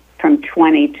down from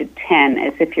 20 to 10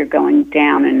 as if you're going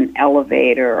down an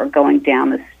elevator or going down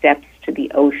the steps to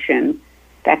the ocean,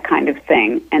 that kind of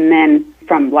thing. And then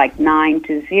from like 9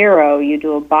 to 0, you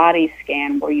do a body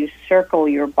scan where you circle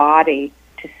your body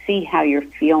to see how you're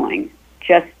feeling,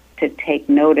 just to take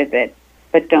note of it,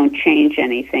 but don't change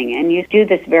anything. And you do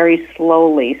this very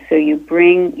slowly, so you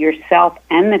bring yourself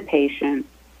and the patient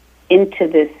into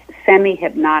this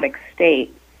semi-hypnotic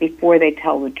state before they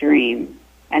tell the dream.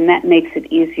 And that makes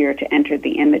it easier to enter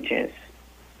the images.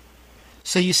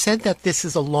 So you said that this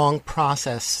is a long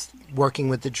process, working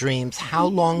with the dreams. How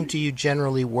long do you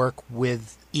generally work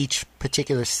with each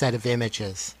particular set of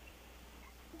images?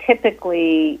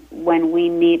 Typically, when we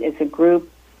meet as a group,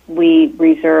 we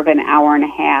reserve an hour and a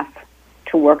half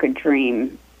to work a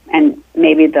dream. And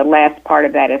maybe the last part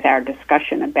of that is our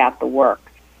discussion about the work.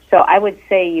 So I would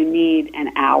say you need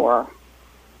an hour.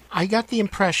 I got the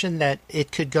impression that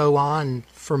it could go on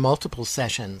for multiple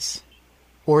sessions.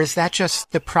 Or is that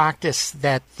just the practice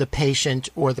that the patient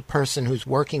or the person who's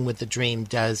working with the dream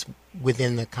does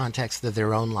within the context of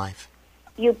their own life?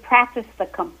 You practice the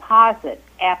composite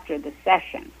after the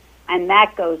session, and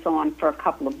that goes on for a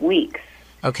couple of weeks.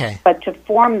 Okay. But to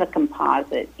form the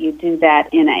composite, you do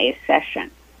that in a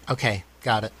session. Okay,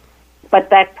 got it.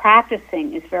 But that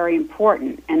practicing is very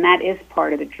important, and that is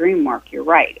part of the dream work. You're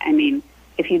right. I mean,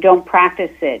 if you don't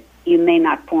practice it, you may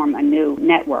not form a new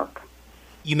network.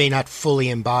 You may not fully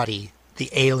embody the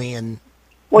alien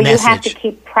Well, message. you have to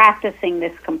keep practicing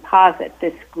this composite,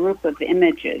 this group of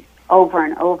images, over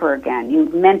and over again. You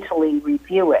mentally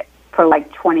review it for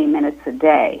like 20 minutes a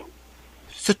day.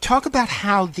 So talk about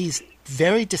how these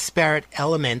very disparate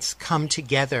elements come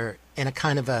together in a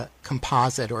kind of a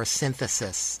composite or a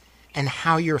synthesis, and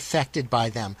how you're affected by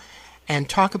them. And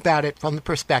talk about it from the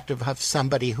perspective of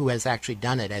somebody who has actually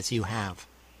done it, as you have.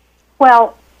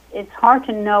 Well, it's hard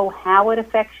to know how it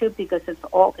affects you because it's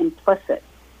all implicit.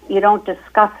 You don't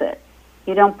discuss it.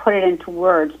 You don't put it into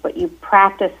words, but you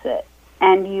practice it.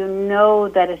 And you know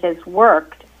that it has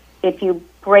worked if you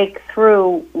break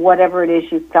through whatever it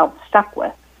is you felt stuck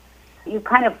with. You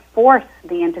kind of force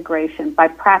the integration by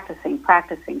practicing.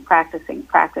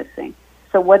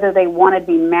 So whether they want to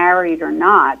be married or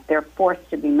not, they're forced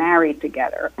to be married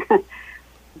together.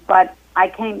 But I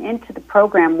came into the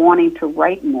program wanting to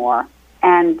write more,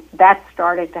 and that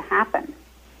started to happen.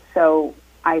 So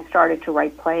I started to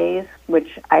write plays,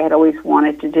 which I had always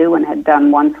wanted to do and had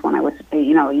done once when I was, a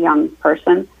young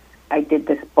person. I did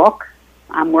this book.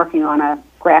 I'm working on a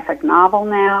graphic novel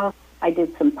now. I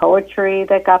did some poetry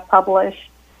that got published.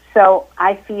 So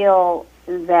I feel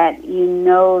that you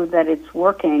know that it's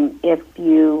working if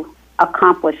you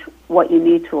accomplish what you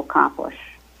need to accomplish.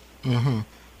 Mm-hmm.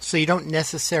 So you don't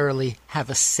necessarily have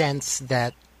a sense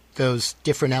that those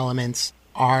different elements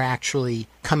are actually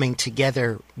coming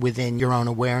together within your own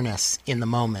awareness in the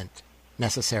moment,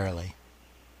 necessarily.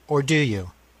 Or do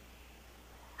you?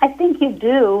 I think you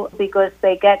do, because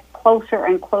they get closer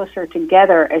and closer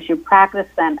together as you practice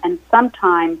them. And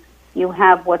sometimes you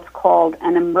have what's called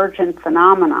an emergent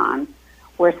phenomenon,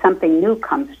 where something new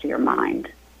comes to your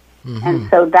mind. Mm-hmm. And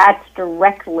so that's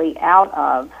directly out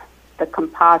of the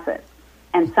composite.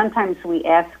 And sometimes we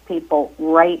ask people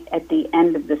right at the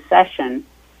end of the session,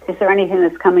 is there anything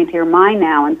that's coming to your mind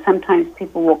now? And sometimes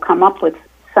people will come up with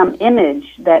some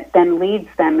image that then leads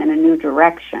them in a new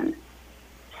direction.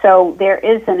 So there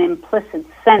is an implicit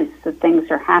sense that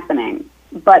things are happening.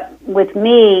 But with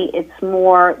me, it's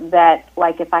more that,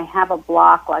 like, if I have a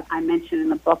block, like I mentioned in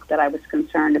the book that I was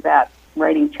concerned about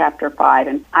writing chapter 5,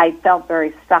 and I felt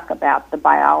very stuck about the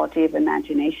biology of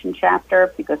imagination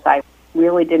chapter because I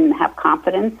really didn't have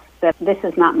confidence that this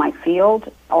is not my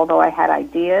field, although I had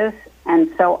ideas.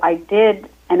 And so I did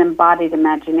an embodied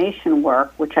imagination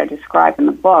work, which I describe in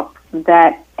the book,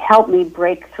 that helped me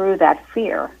break through that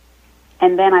fear.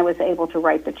 And then I was able to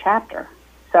write the chapter.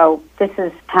 So this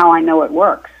is how I know it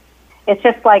works. It's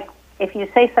just like if you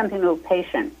say something to a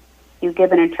patient, you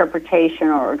give an interpretation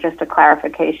or just a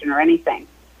clarification or anything,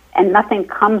 and nothing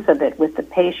comes of it with the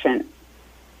patient,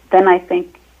 then I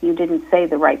think you didn't say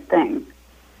the right thing.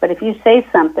 But if you say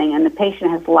something and the patient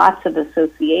has lots of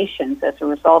associations as a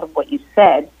result of what you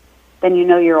said, then you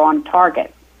know you're on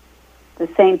target. The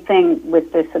same thing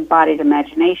with this embodied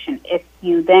imagination. If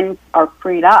you then are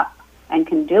freed up and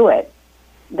can do it,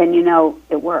 then you know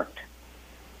it worked.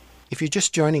 If you're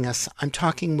just joining us, I'm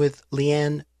talking with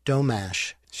Leanne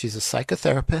Domash. She's a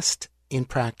psychotherapist in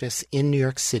practice in New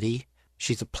York City.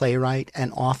 She's a playwright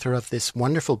and author of this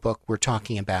wonderful book we're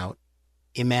talking about,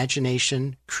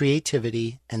 Imagination,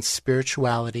 Creativity, and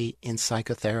Spirituality in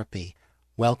Psychotherapy.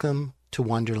 Welcome to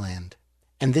Wonderland.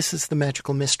 And this is the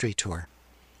Magical Mystery Tour.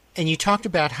 And you talked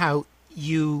about how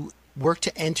you work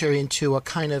to enter into a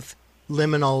kind of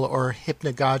liminal or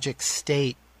hypnagogic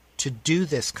state to do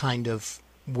this kind of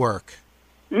work.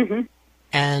 Mm-hmm.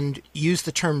 And use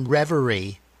the term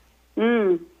reverie.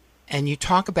 Mm. And you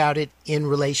talk about it in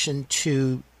relation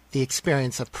to the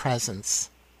experience of presence.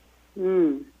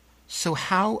 Mm. So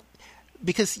how,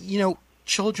 because,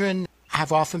 children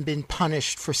have often been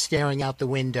punished for staring out the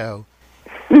window.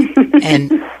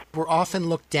 And we're often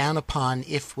looked down upon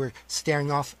if we're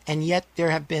staring off. And yet there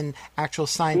have been actual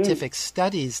scientific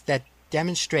studies that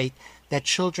demonstrate that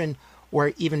children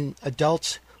or even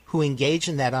adults who engage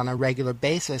in that on a regular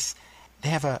basis, they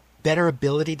have a better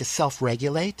ability to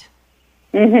self-regulate.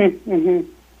 Mm-hmm, mm-hmm.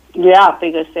 Yeah,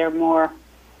 because they're more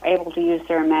able to use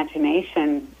their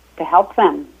imagination to help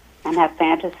them and have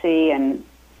fantasy and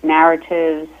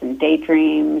narratives and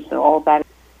daydreams and all that.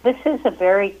 This is a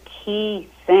very key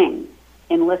thing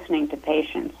in listening to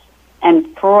patients.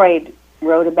 And Freud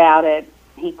wrote about it.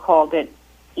 He called it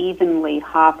evenly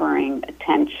hovering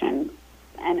attention.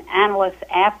 And analysts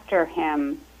after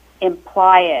him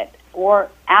imply it or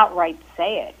outright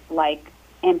say it, like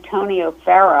Tonio,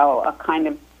 a kind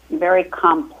of very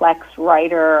complex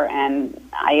writer, and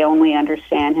I only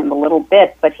understand him a little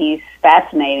bit, but he's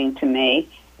fascinating to me.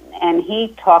 And he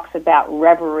talks about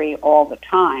reverie all the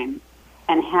time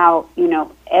and how,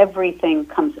 everything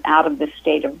comes out of the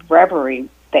state of reverie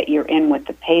that you're in with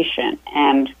the patient.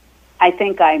 And I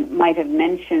think I might have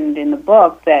mentioned in the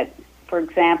book that, for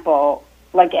example,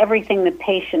 like everything the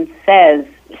patient says,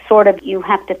 sort of you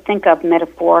have to think of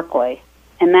metaphorically.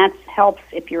 And that helps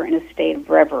if you're in a state of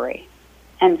reverie.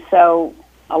 And so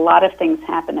a lot of things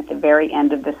happen at the very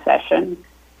end of the session,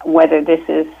 whether this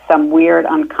is some weird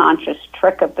unconscious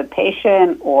trick of the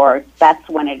patient or that's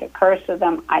when it occurs to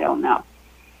them, I don't know.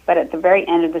 But at the very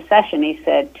end of the session, he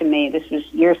said to me, this was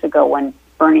years ago when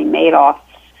Bernie Madoff's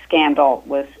scandal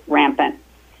was rampant,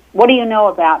 what do you know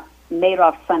about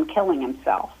Madoff's son killing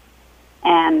himself?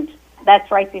 And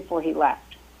that's right before he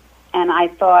left. And I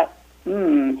thought,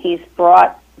 he's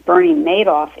brought Bernie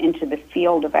Madoff into the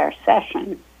field of our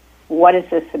session. What is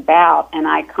this about? And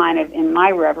I kind of, in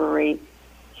my reverie,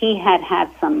 he had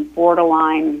some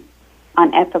borderline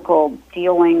unethical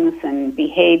dealings and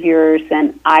behaviors,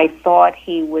 and I thought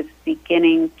he was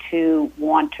beginning to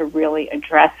want to really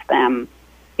address them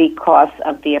because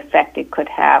of the effect it could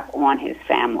have on his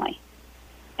family.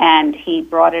 And he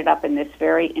brought it up in this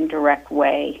very indirect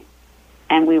way,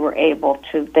 and we were able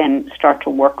to then start to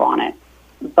work on it.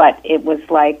 But it was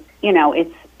like,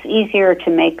 it's easier to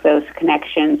make those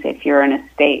connections if you're in a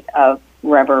state of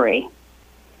reverie.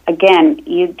 Again,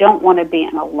 you don't want to be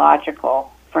in a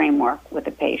logical framework with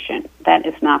a patient. That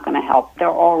is not going to help. They're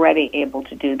already able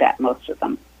to do that, most of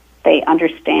them. They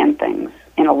understand things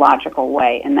in a logical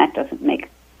way, and that doesn't make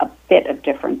a bit of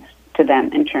difference to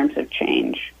them in terms of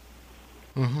change.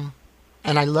 Mm-hmm.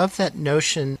 And I love that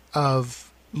notion of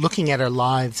looking at our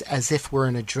lives as if we're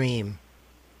in a dream,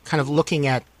 kind of looking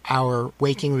at our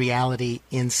waking reality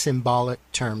in symbolic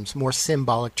terms, more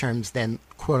symbolic terms than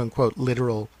quote-unquote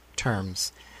literal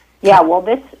terms. Yeah, well,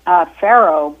 this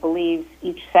Pharaoh believes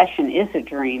each session is a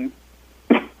dream,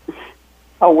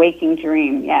 a waking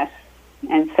dream, yes.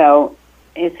 And so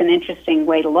it's an interesting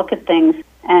way to look at things,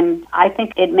 and I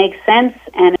think it makes sense,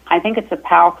 and I think it's a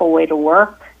powerful way to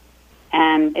work,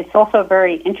 and it's also a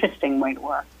very interesting way to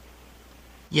work.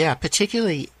 Yeah,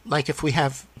 particularly like if we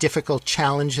have difficult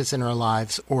challenges in our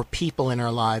lives or people in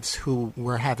our lives who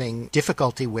we're having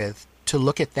difficulty with, to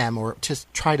look at them or to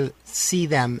try to see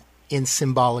them in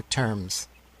symbolic terms.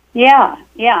 Yeah,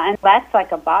 and that's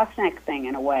like a Bosniak thing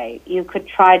in a way. You could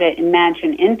try to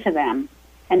imagine into them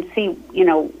and see,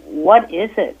 what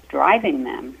is it driving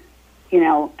them?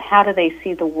 How do they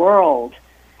see the world?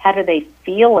 How do they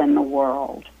feel in the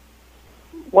world?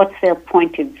 What's their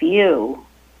point of view?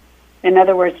 In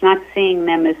other words, not seeing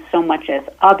them as so much as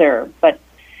other, but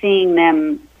seeing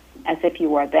them as if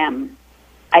you are them,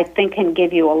 I think can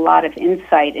give you a lot of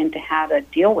insight into how to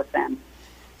deal with them.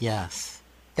 Yes.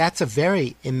 That's a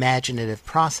very imaginative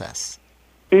process.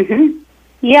 Mm-hmm.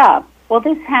 Yeah. Well,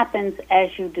 this happens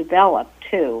as you develop,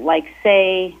 too. Like,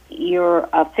 say you're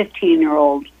a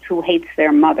 15-year-old who hates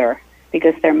their mother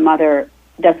because their mother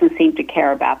doesn't seem to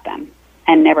care about them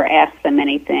and never asks them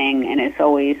anything and is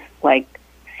always, like,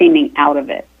 seeming out of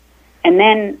it. And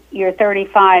then you're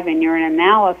 35 and you're in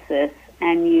analysis,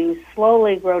 and you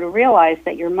slowly grow to realize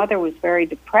that your mother was very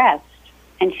depressed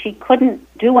and she couldn't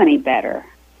do any better,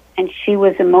 and she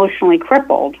was emotionally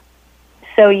crippled.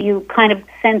 So you kind of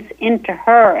sense into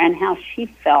her and how she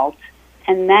felt,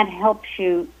 and that helps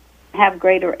you have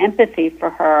greater empathy for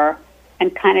her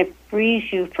and kind of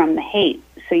frees you from the hate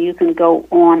so you can go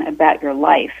on about your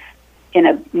life in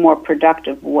a more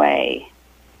productive way.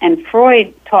 And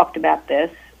Freud talked about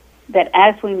this, that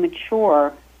as we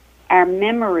mature, our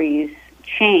memories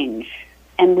change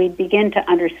and we begin to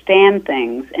understand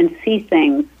things and see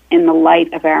things in the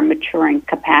light of our maturing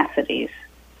capacities.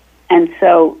 And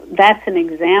so that's an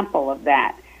example of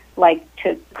that. Like,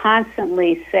 to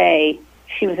constantly say,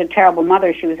 she was a terrible mother,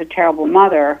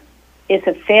 is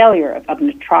a failure of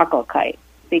the troglodyte,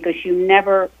 because you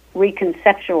never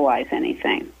reconceptualize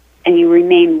anything and you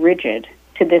remain rigid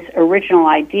to this original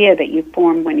idea that you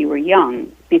formed when you were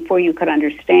young, before you could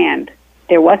understand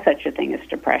there was such a thing as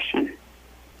depression.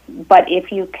 But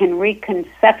if you can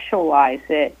reconceptualize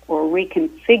it or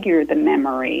reconfigure the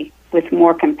memory with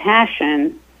more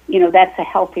compassion, that's a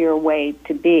healthier way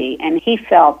to be. And he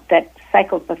felt that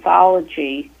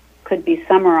psychopathology could be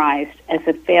summarized as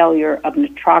a failure of the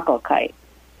troglodyte,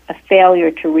 a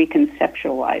failure to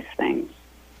reconceptualize things.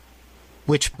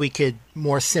 Which we could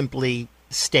more simply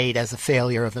state as a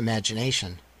failure of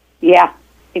imagination. Yeah,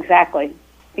 exactly.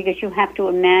 Because you have to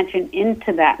imagine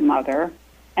into that mother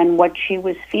and what she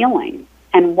was feeling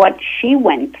and what she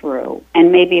went through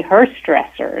and maybe her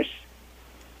stressors,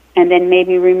 and then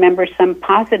maybe remember some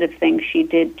positive things she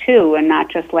did too, and not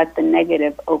just let the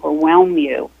negative overwhelm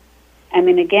you. I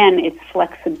mean, again, it's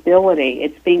flexibility.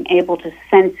 It's being able to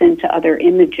sense into other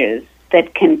images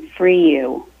that can free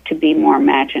you to be more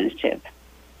imaginative.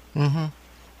 Mm-hmm.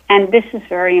 And this is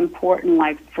very important,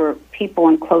 like for people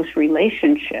in close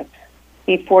relationships.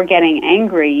 Before getting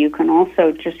angry, you can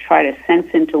also just try to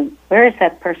sense into, where is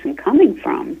that person coming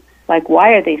from? Like,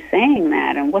 why are they saying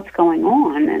that, and what's going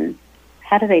on, and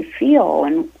how do they feel,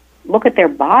 and look at their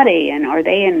body, and are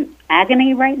they in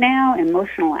agony right now,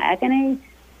 emotional agony?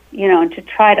 And to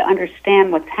try to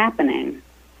understand what's happening.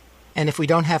 And if we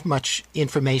don't have much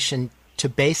information to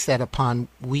base that upon,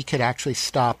 we could actually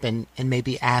stop and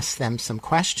maybe ask them some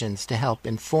questions to help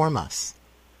inform us.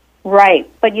 Right,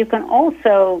 but you can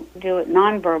also do it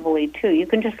non-verbally too. You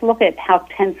can just look at how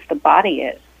tense the body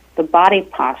is, the body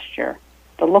posture,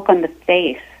 the look on the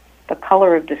face, the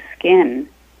color of the skin,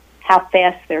 how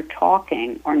fast they're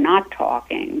talking or not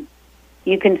talking.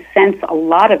 You can sense a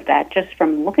lot of that just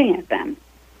from looking at them.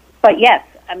 But yes,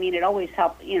 I mean, it always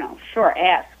helps, sure,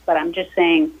 ask, but I'm just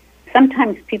saying,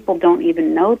 sometimes people don't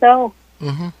even know, though.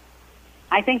 Mm-hmm.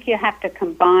 I think you have to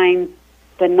combine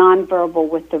the nonverbal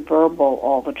with the verbal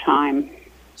all the time.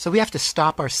 So we have to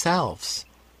stop ourselves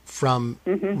from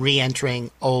re-entering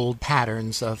old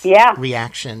patterns of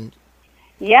reaction.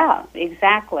 Yeah,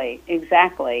 exactly.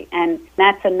 And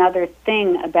that's another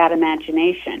thing about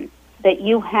imagination, that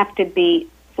you have to be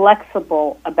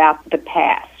flexible about the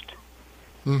past.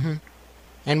 Mm-hmm.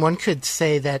 And one could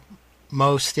say that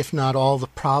most, if not all, the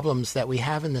problems that we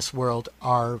have in this world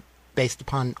are based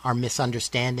upon our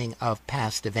misunderstanding of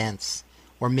past events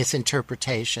or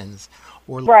misinterpretations.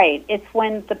 Right. It's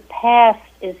when the past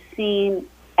is seen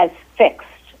as fixed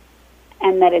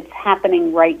and that it's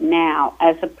happening right now,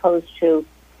 as opposed to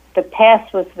the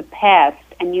past was the past,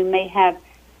 and you may have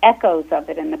echoes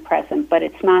of it in the present, but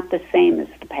it's not the same as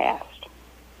the past.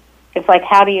 It's like,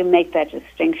 how do you make that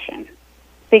distinction?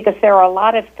 Because there are a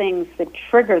lot of things that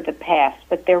trigger the past,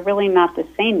 but they're really not the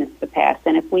same as the past.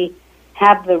 And if we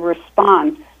have the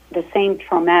response, the same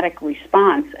traumatic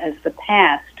response as the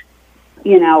past,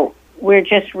 we're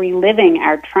just reliving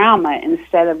our trauma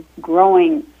instead of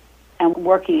growing and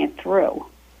working it through.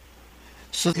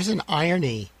 So there's an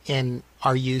irony in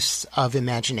our use of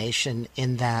imagination,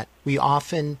 in that we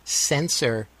often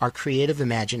censor our creative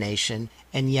imagination,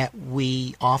 and yet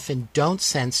we often don't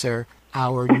censor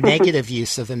our negative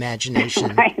use of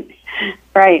imagination.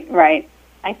 Right.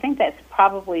 I think that's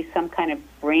probably some kind of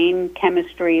brain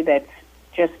chemistry that's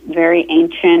just very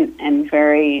ancient and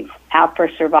very out for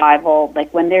survival.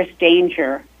 Like, when there's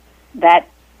danger, that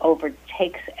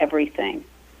overtakes everything.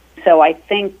 So I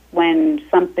think when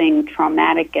something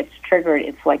traumatic gets triggered,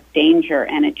 it's like danger,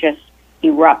 and it just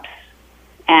erupts.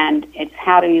 And it's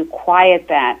how do you quiet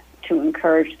that to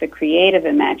encourage the creative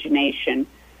imagination,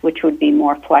 which would be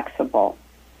more flexible.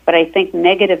 But I think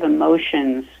negative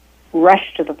emotions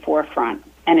rush to the forefront,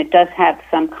 and it does have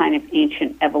some kind of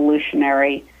ancient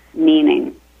evolutionary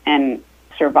meaning and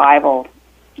survival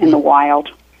in the wild.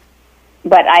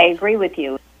 But I agree with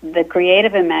you. The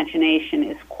creative imagination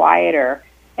is quieter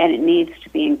and it needs to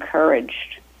be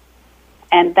encouraged.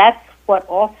 And that's what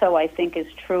also I think is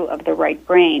true of the right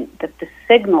brain, that the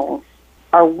signals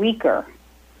are weaker.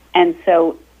 And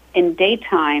so in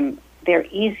daytime, they're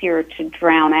easier to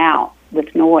drown out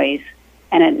with noise.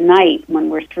 And at night, when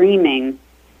we're dreaming,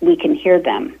 we can hear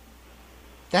them.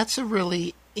 That's a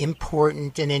really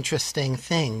important and interesting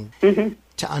thing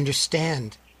to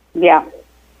understand. Yeah.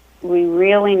 We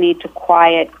really need to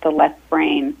quiet the left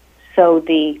brain so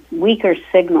the weaker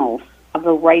signals of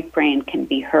the right brain can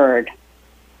be heard.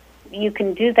 You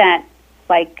can do that,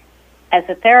 like, as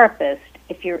a therapist,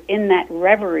 if you're in that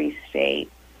reverie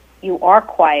state, you are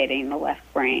quieting the left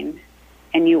brain,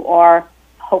 and you are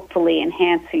hopefully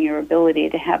enhancing your ability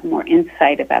to have more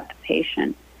insight about the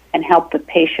patient and help the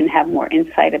patient have more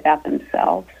insight about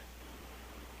themselves.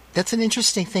 That's an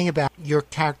interesting thing about your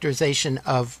characterization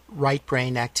of right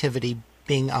brain activity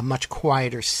being a much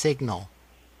quieter signal.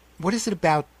 What is it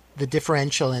about the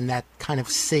differential in that kind of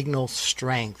signal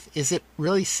strength? Is it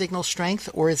really signal strength,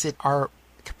 or is it our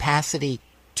capacity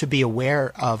to be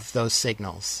aware of those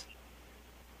signals?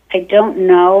 I don't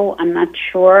know. I'm not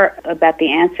sure about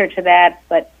the answer to that,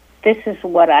 but this is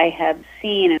what I have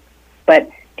seen. But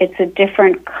it's a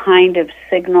different kind of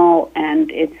signal,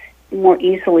 and it's more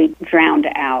easily drowned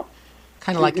out.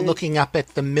 Kind of like looking up at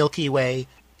the Milky Way,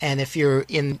 and if you're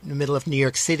in the middle of New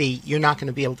York City, you're not going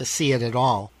to be able to see it at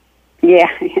all.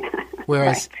 Yeah.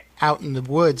 Whereas right. out in the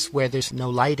woods where there's no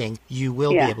lighting, you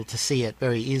will be able to see it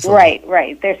very easily.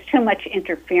 Right. There's too much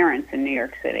interference in New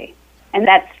York City. And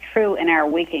that's true in our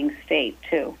waking state,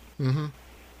 too. Mm-hmm.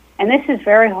 And this is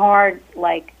very hard,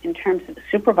 like, in terms of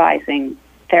supervising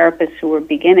therapists who are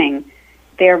beginning.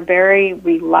 They're very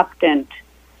reluctant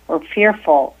or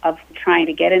fearful of trying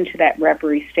to get into that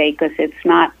reverie state because it's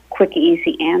not quick,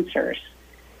 easy answers.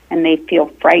 And they feel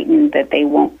frightened that they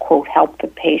won't, quote, help the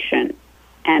patient.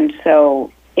 And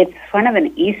so it's kind of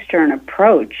an Eastern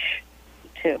approach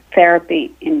to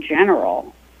therapy in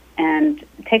general. And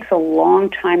it takes a long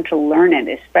time to learn it,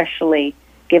 especially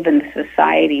given the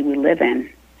society we live in.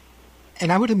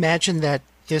 And I would imagine that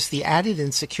there's the added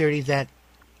insecurity that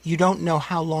you don't know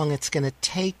how long it's going to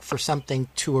take for something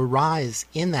to arise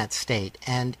in that state.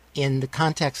 And in the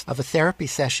context of a therapy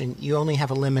session, you only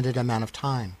have a limited amount of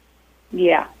time.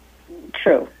 Yeah,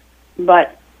 true.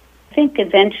 But I think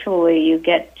eventually you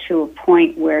get to a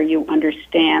point where you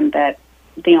understand that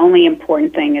the only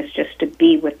important thing is just to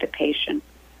be with the patient.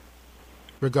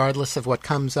 Regardless of what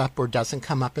comes up or doesn't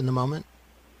come up in the moment?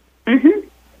 Mm-hmm.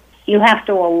 You have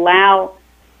to allow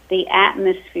the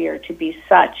atmosphere to be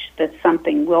such that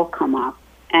something will come up,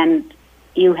 and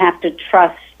you have to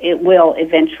trust it will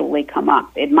eventually come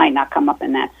up. It might not come up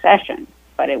in that session,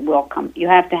 but it will come. You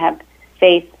have to have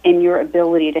faith in your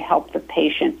ability to help the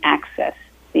patient access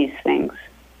these things.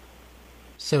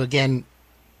 So again,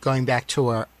 going back to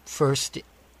our first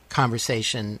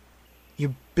conversation,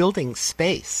 you're building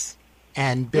space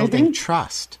and building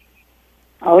trust.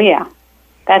 Oh, yeah.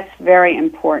 That's very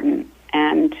important.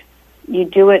 And you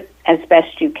do it as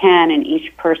best you can, and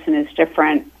each person is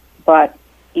different, but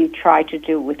you try to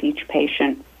do it with each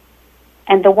patient.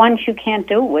 And the ones you can't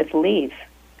do it with, leave.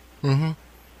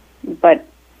 Mm-hmm. But,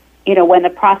 you know, when the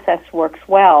process works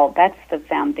well, that's the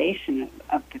foundation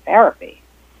of the therapy.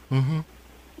 Mm-hmm.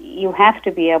 You have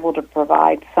to be able to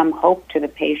provide some hope to the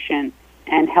patient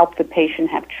and help the patient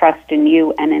have trust in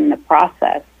you and in the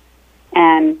process.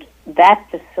 And that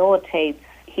facilitates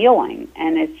healing.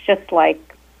 And it's just like,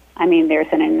 I mean, there's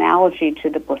an analogy to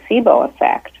the placebo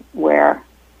effect where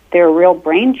there are real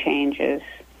brain changes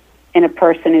in a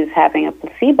person who's having a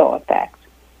placebo effect.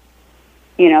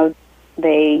 You know,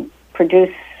 they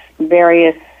produce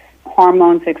various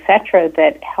hormones, etc.,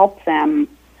 that help them,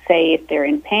 say, if they're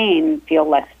in pain, feel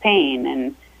less pain,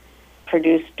 and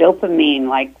produce dopamine,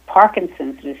 like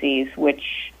Parkinson's disease,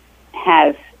 which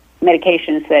has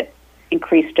medications that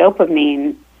increase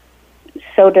dopamine.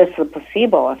 So does the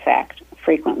placebo effect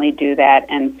frequently do that,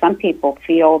 and some people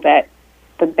feel that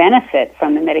the benefit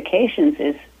from the medications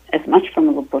is as much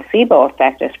from the placebo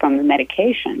effect as from the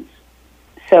medications.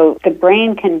 So the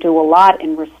brain can do a lot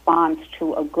in response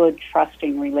to a good,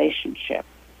 trusting relationship.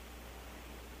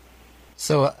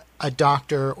 So a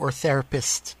doctor or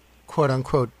therapist,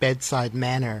 quote-unquote, bedside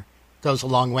manner goes a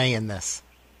long way in this.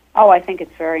 Oh, I think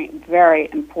it's very, very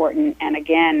important. And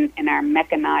again, in our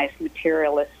mechanized,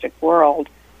 materialistic world,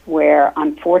 where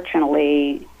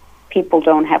unfortunately people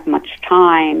don't have much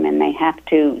time and they have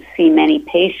to see many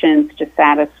patients to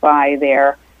satisfy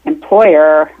their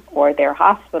employer or their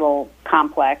hospital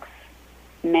complex,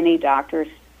 many doctors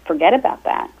forget about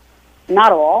that.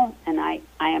 Not all, and I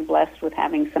am blessed with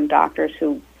having some doctors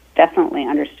who definitely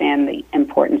understand the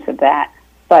importance of that.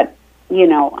 But,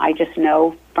 I just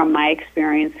know from my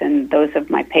experience and those of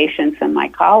my patients and my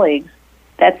colleagues,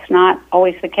 that's not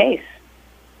always the case.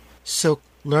 So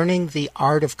learning the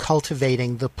art of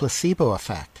cultivating the placebo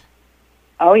effect.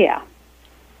 Oh, yeah.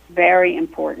 Very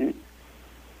important.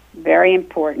 Very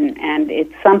important. And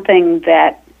it's something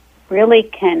that really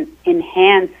can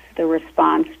enhance the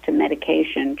response to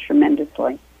medication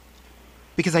tremendously.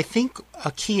 Because I think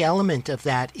a key element of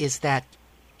that is that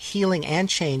healing and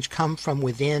change come from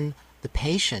within the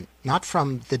patient, not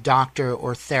from the doctor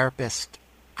or therapist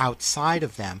outside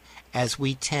of them, as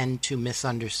we tend to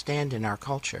misunderstand in our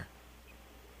culture.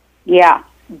 Yeah,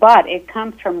 but it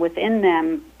comes from within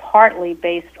them, partly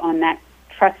based on that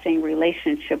trusting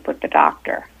relationship with the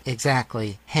doctor.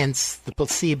 Exactly. Hence the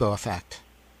placebo effect.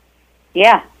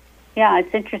 Yeah,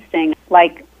 it's interesting.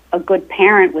 Like a good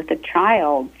parent with a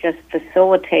child just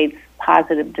facilitates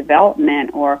positive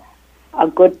development, or a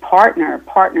good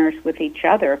partners with each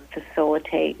other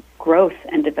facilitate growth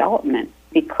and development,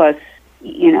 because,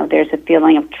 there's a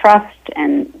feeling of trust,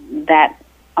 and that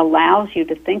allows you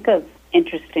to think of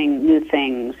interesting new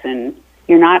things, and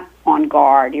you're not on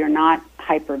guard, you're not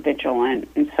hypervigilant,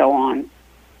 and so on.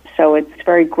 So it's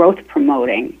very growth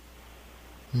promoting.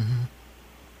 Mm-hmm.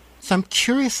 So I'm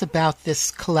curious about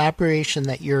this collaboration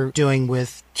that you're doing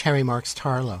with Terry Marks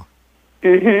Tarlow.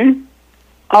 Mm-hmm.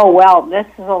 Oh, well, this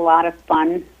is a lot of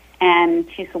fun, and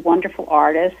she's a wonderful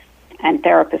artist and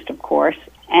therapist, of course,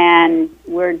 and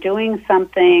we're doing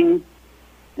something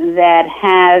that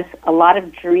has a lot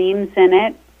of dreams in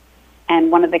it,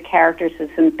 and one of the characters is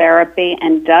in therapy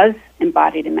and does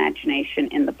embodied imagination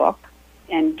in the book,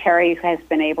 and Terry has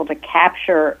been able to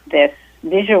capture this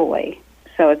visually,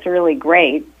 so it's really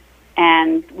great.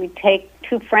 And we take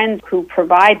two friends who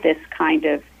provide this kind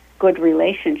of good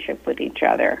relationship with each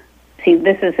other. See,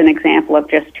 this is an example of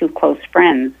just two close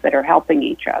friends that are helping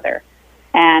each other.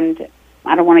 And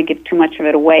I don't want to give too much of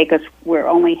it away because we're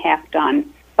only half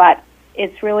done. But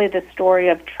it's really the story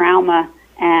of trauma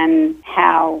and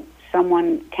how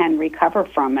someone can recover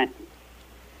from it.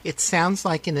 It sounds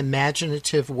like an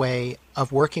imaginative way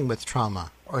of working with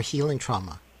trauma or healing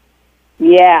trauma.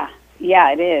 Yeah,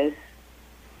 it is.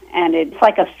 And it's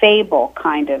like a fable,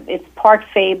 kind of. It's part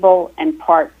fable and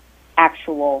part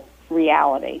actual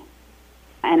reality.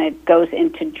 And it goes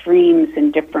into dreams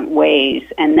in different ways.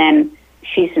 And then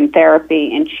she's in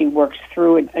therapy and she works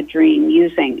through a dream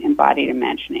using embodied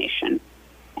imagination.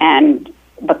 And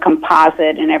the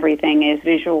composite and everything is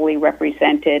visually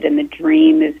represented, and the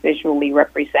dream is visually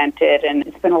represented. And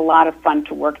it's been a lot of fun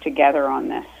to work together on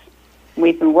this.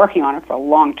 We've been working on it for a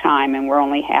long time, and we're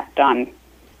only half done.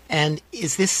 And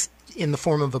is this in the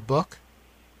form of a book?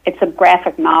 It's a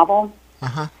graphic novel.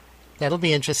 Uh-huh. That'll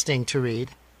be interesting to read.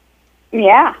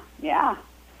 Yeah.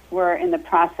 We're in the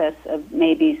process of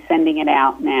maybe sending it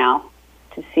out now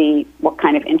to see what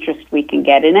kind of interest we can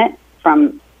get in it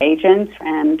from agents.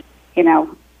 And,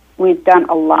 we've done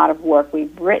a lot of work.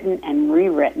 We've written and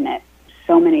rewritten it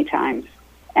so many times.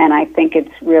 And I think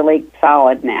it's really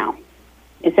solid now.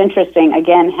 It's interesting,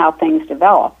 again, how things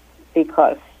develop,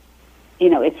 because,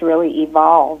 it's really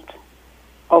evolved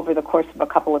over the course of a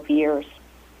couple of years.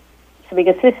 So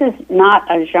because this is not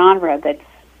a genre that's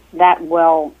that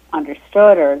well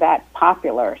understood or that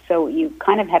popular, so you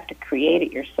kind of have to create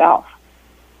it yourself.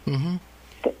 Mm-hmm.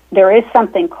 There is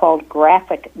something called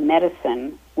graphic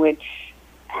medicine, which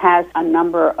has a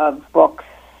number of books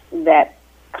that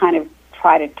kind of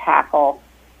try to tackle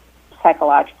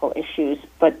psychological issues,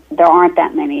 but there aren't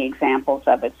that many examples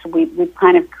of it. So we've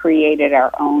kind of created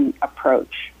our own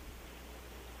approach.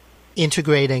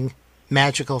 Integrating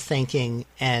magical thinking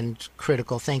and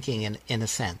critical thinking in a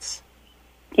sense.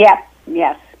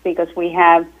 Yes, because we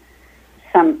have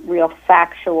some real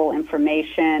factual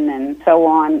information and so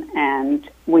on, and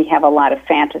we have a lot of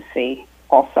fantasy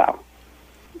also,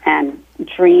 and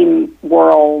dream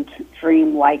world,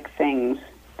 dream-like things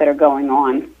that are going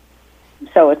on.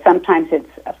 So sometimes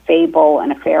it's a fable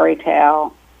and a fairy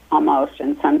tale almost,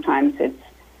 and sometimes it's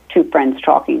two friends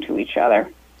talking to each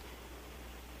other.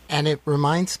 And it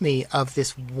reminds me of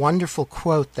this wonderful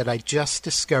quote that I just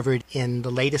discovered in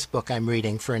the latest book I'm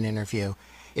reading for an interview.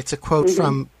 It's a quote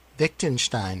from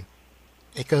Wittgenstein.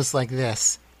 It goes like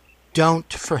this: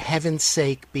 "Don't, for heaven's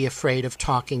sake, be afraid of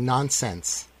talking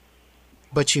nonsense,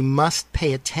 but you must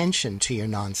pay attention to your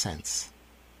nonsense."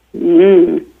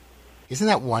 Mm. Isn't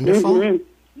that wonderful?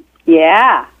 Mm-hmm.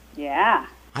 Yeah.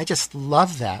 I just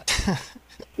love that.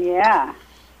 Yeah.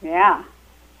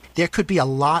 There could be a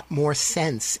lot more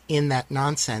sense in that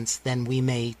nonsense than we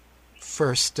may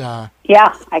first... Yeah,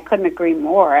 I couldn't agree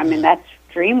more. I mean, that's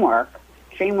dream work.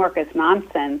 Dream work is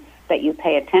nonsense that you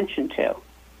pay attention to.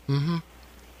 Mm-hmm.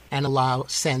 and allow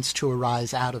sense to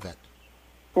arise out of it.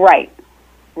 Right,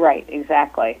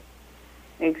 exactly.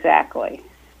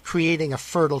 Creating a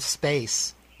fertile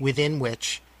space within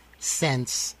which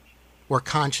sense or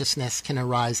consciousness can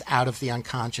arise out of the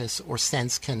unconscious, or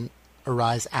sense can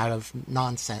arise out of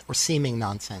nonsense or seeming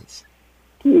nonsense.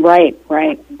 Right.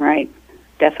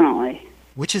 Definitely.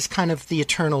 Which is kind of the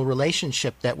eternal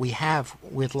relationship that we have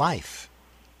with life.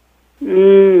 How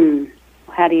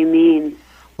do you mean?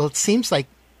 Well, it seems like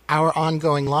our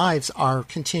ongoing lives are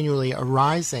continually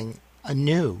arising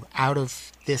anew out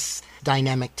of this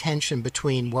dynamic tension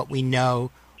between what we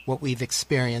know, what we've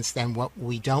experienced, and what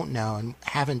we don't know and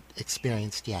haven't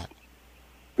experienced yet.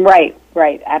 Right,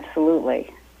 absolutely.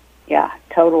 Yeah,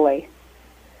 totally.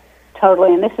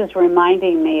 And this is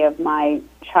reminding me of my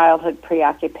childhood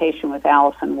preoccupation with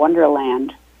Alice in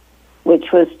Wonderland,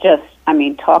 which was just,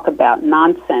 talk about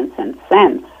nonsense and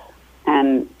sense.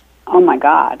 And, oh my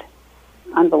God,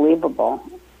 unbelievable.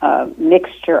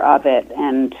 Mixture of it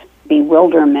and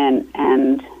bewilderment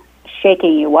and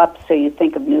shaking you up so you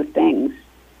think of new things.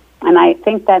 And I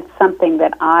think that's something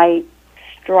that I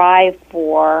strive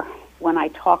for when I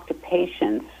talk to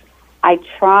patients. I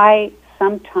try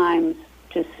sometimes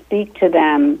to speak to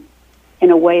them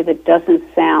in a way that doesn't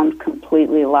sound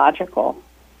completely logical,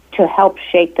 to help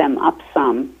shake them up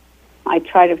some. I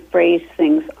try to phrase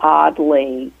things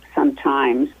oddly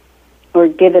sometimes, or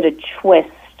give it a twist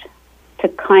to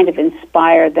kind of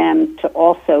inspire them to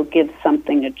also give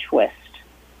something a twist.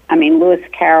 Lewis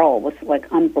Carroll was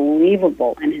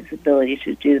unbelievable in his ability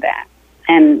to do that.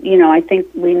 And, I think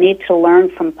we need to learn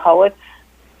from poets,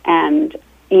 and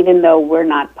even though we're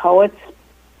not poets,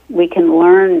 we can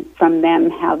learn from them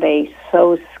how they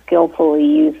so skillfully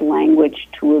use language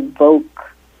to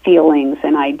evoke feelings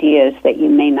and ideas that you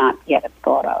may not yet have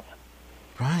thought of.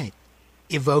 Right.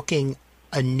 Evoking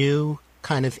a new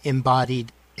kind of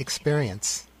embodied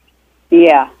experience.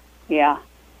 Yeah.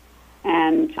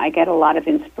 And I get a lot of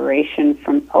inspiration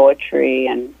from poetry,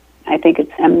 and I think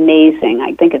it's amazing.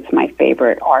 I think it's my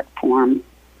favorite art form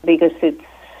because it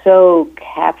so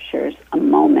captures a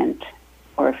moment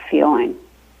or a feeling.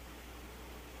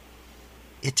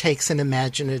 It takes an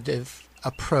imaginative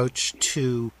approach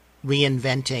to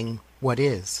reinventing what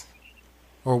is,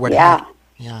 or what happened.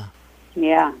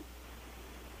 Yeah.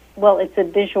 Well, it's a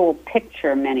visual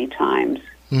picture many times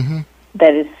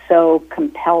that is so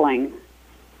compelling,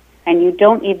 and you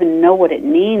don't even know what it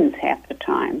means half the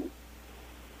time,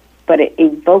 but it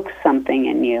evokes something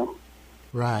in you.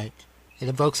 Right. It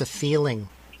evokes a feeling.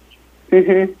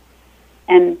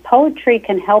 And poetry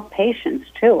can help patients,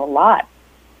 too, a lot,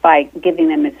 by giving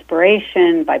them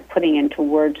inspiration, by putting into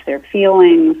words their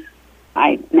feelings.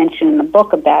 I mentioned in the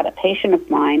book about a patient of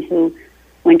mine who,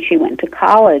 when she went to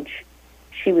college,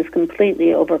 she was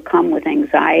completely overcome with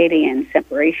anxiety and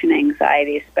separation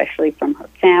anxiety, especially from her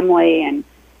family, and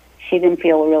she didn't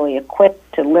feel really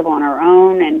equipped to live on her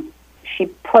own, and she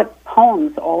put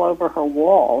poems all over her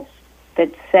walls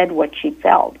that said what she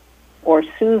felt or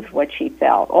soothed what she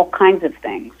felt, all kinds of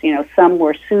things. Some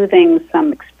were soothing,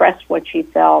 some expressed what she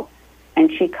felt,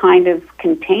 and she kind of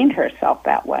contained herself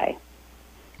that way.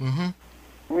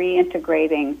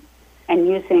 Reintegrating and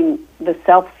using the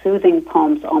self-soothing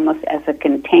poems almost as a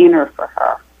container for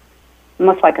her,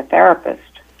 almost like a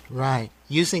therapist. Right.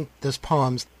 Using those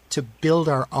poems to build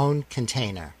our own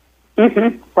container.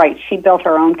 Right. She built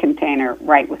her own container,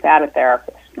 right, without a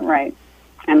therapist, right.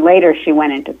 And later she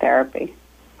went into therapy.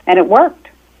 And it worked.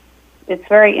 It's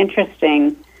very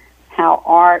interesting how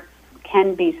art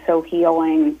can be so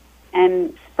healing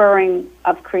and spurring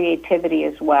of creativity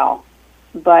as well.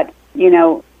 But,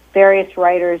 various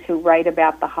writers who write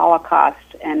about the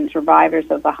Holocaust and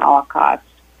survivors of the Holocaust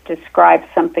describe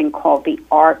something called the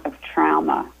art of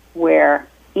trauma, where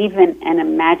even an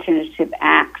imaginative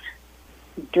act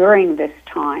during this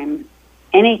time,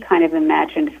 any kind of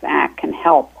imaginative act can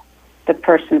help the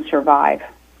person survive.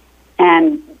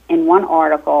 And in one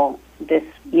article, this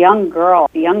young girl,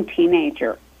 a young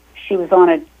teenager, she was on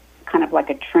a kind of like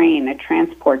a train, a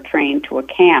transport train to a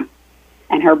camp,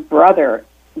 and her brother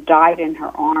died in her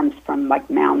arms from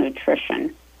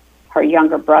malnutrition, her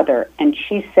younger brother. And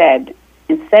she said,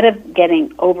 instead of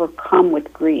getting overcome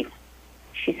with grief,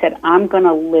 she said, I'm going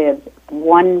to live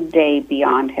one day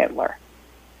beyond Hitler.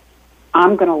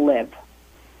 I'm going to live.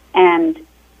 And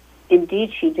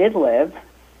indeed, she did live.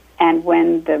 And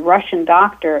when the Russian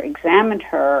doctor examined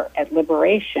her at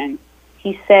liberation,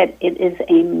 he said, it is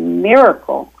a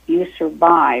miracle you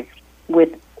survived with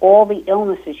all the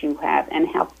illnesses you have and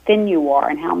how thin you are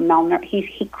and how malnourished.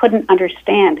 He couldn't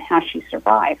understand how she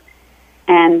survived.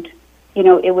 And,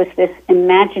 it was this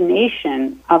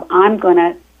imagination of I'm going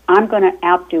I'm going to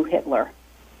outdo Hitler.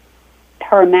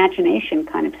 Her imagination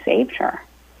kind of saved her.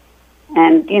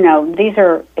 And, these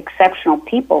are exceptional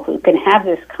people who can have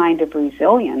this kind of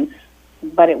resilience,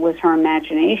 but it was her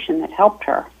imagination that helped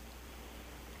her.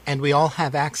 And we all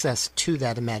have access to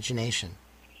that imagination.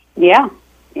 Yeah.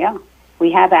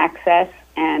 We have access,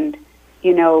 and,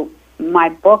 my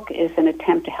book is an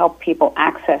attempt to help people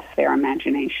access their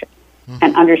imagination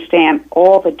and understand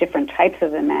all the different types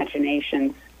of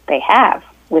imaginations they have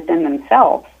within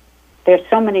themselves. There's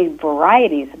so many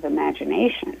varieties of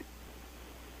imagination.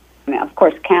 Of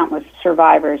course, countless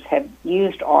survivors have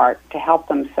used art to help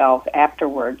themselves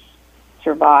afterwards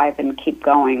survive and keep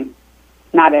going.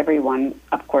 Not everyone,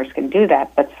 of course, can do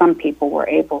that, but some people were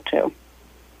able to.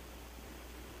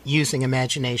 Using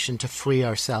imagination to free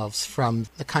ourselves from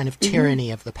the kind of tyranny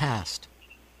of the past.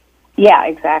 Yeah,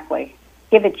 exactly.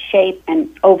 Give it shape and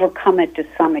overcome it to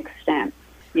some extent.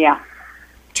 Yeah.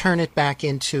 Turn it back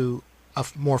into a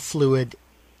more fluid,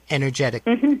 energetic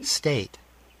state.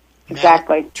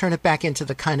 Exactly. Turn it back into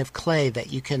the kind of clay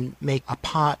that you can make a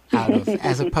pot out of,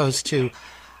 as opposed to,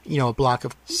 a block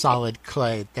of solid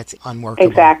clay that's unworkable.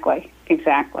 Exactly.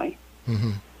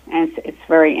 Mm-hmm. And it's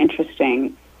very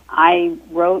interesting. I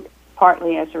wrote,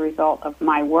 partly as a result of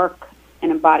my work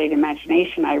in Embodied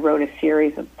Imagination, I wrote a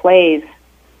series of plays,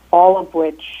 all of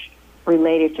which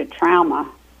related to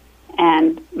trauma.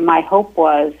 And my hope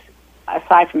was,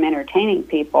 aside from entertaining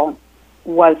people,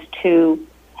 was to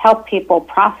help people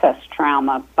process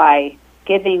trauma by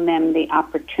giving them the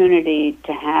opportunity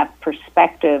to have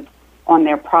perspective on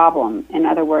their problem. In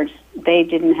other words, they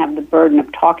didn't have the burden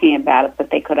of talking about it,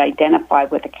 but they could identify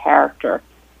with a character,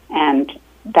 and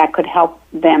that could help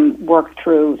them work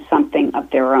through something of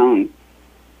their own.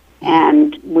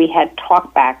 And we had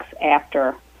talkbacks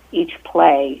after each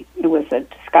play. It was a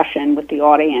discussion with the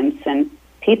audience, and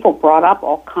people brought up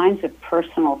all kinds of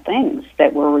personal things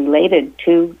that were related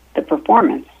to the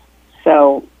performance.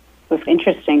 So it was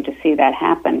interesting to see that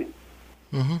happen.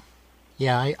 Mm-hmm.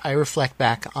 Yeah, I reflect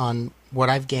back on what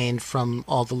I've gained from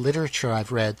all the literature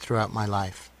I've read throughout my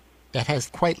life that has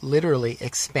quite literally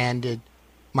expanded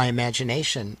my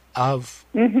imagination of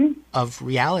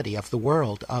reality, of the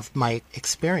world, of my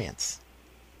experience.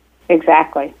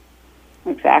 Exactly.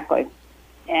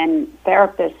 And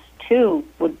therapists, too,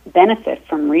 would benefit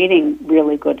from reading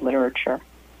really good literature,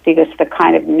 because the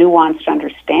kind of nuanced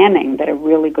understanding that a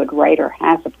really good writer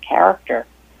has of character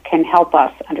can help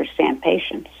us understand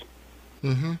patients.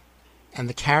 Mm-hmm. And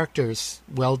the characters,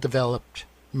 well-developed,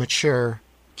 mature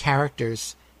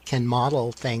characters, can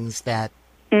model things that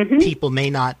people may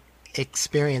not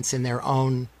experience in their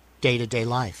own day-to-day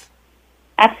life.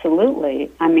 Absolutely.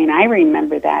 I mean, I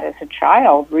remember that as a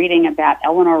child, reading about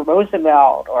Eleanor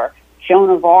Roosevelt or Joan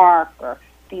of Arc or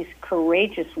these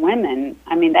courageous women.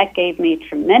 I mean, that gave me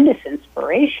tremendous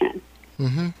inspiration.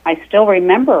 Mm-hmm. I still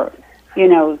remember,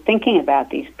 thinking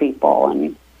about these people.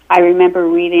 And I remember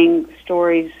reading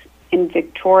stories in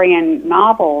Victorian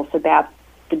novels about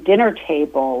the dinner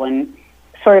table and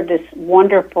sort of this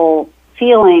wonderful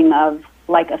feeling of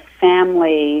like a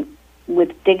family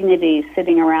with dignity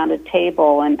sitting around a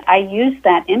table. And I used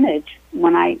that image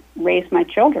when I raised my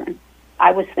children.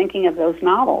 I was thinking of those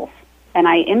novels, and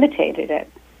I imitated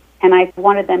it. And I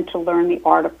wanted them to learn the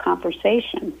art of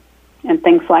conversation and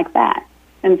things like that.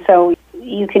 And so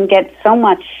you can get so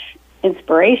much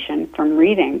inspiration from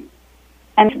reading.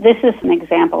 And this is an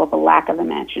example of a lack of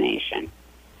imagination.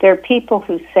 There are people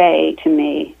who say to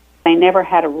me, they never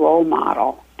had a role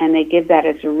model, and they give that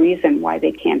as a reason why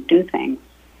they can't do things.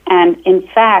 And in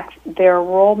fact, there are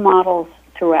role models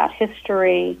throughout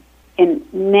history, in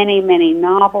many, many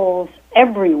novels,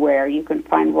 everywhere you can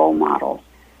find role models.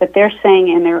 But they're saying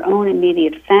in their own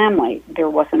immediate family, there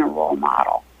wasn't a role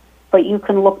model. But you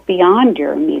can look beyond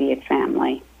your immediate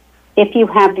family if you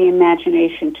have the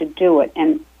imagination to do it.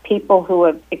 And people who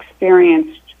have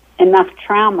experienced enough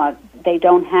trauma, they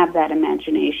don't have that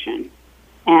imagination.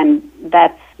 And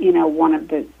that's, one of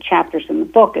the chapters in the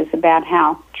book is about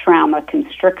how trauma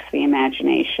constricts the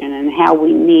imagination and how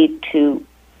we need to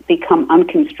become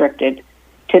unconstricted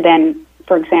to then,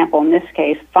 for example, in this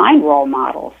case, find role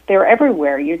models. They're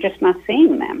everywhere. You're just not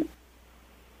seeing them.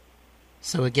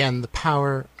 So again, the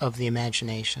power of the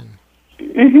imagination.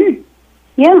 Mm-hmm.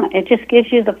 Yeah, it just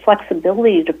gives you the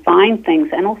flexibility to find things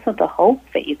and also the hope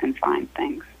that you can find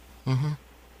things. Mm-hmm.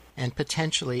 And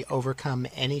potentially overcome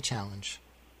any challenge.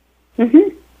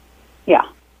 Mm-hmm. Yeah.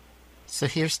 So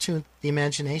here's to the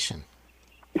imagination.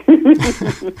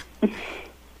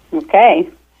 Okay.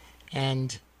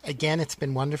 And again, it's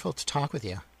been wonderful to talk with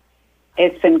you.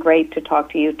 It's been great to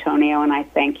talk to you, Tonio, and I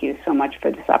thank you so much for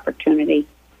this opportunity.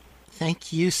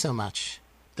 Thank you so much.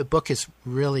 The book is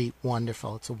really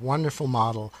wonderful. It's a wonderful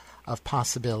model of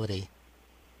possibility.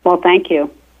 Well, thank you.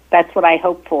 That's what I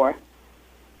hope for.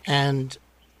 And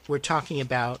we're talking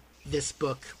about this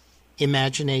book,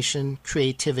 Imagination,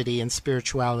 Creativity, and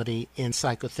Spirituality in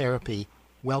Psychotherapy.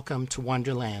 Welcome to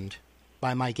Wonderland,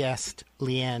 by my guest,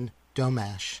 Leanne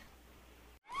Domash.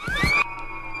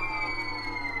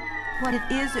 What it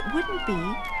is, it wouldn't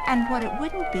be, and what it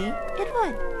wouldn't be, it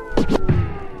would.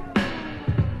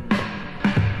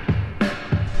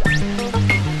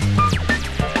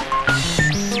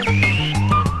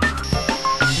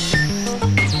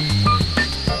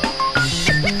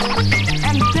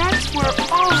 And that's where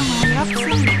all my ups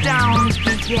and downs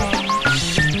began.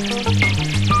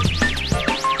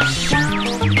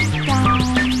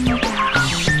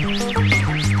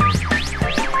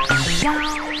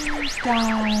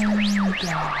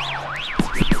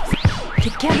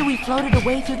 Together we floated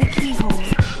away through the keyhole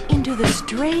into the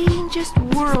strangest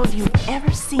world you've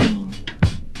ever seen.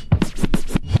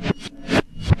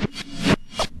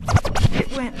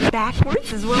 It went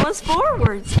backwards as well as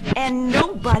forwards, and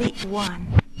nobody won.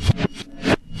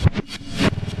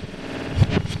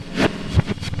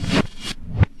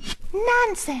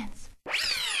 Nonsense!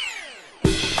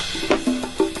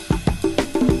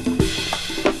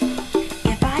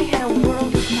 If I had a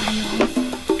world of my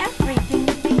own, everything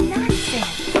would be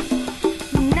nonsense.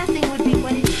 Nothing would be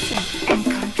what it isn't, and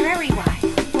contrary-wise,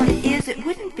 what it is it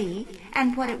wouldn't be,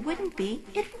 and what it wouldn't be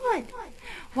it would.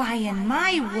 Why, in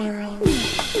my world...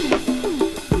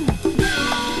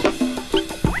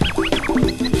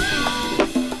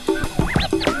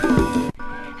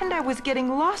 And I was getting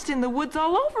lost in the woods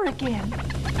all over again. And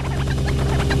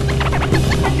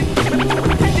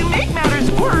to make matters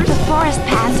worse, the forest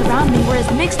paths around me were as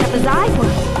mixed up as I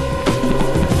was.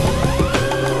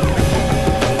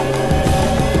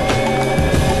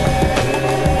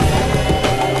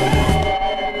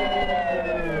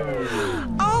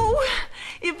 Oh,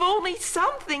 if only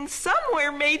something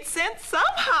somewhere made sense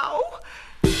somehow.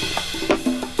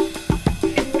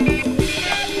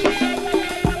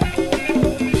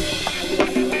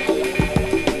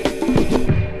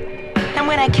 And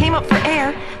when I came up for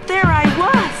air, there I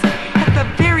was, at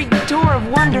the very door of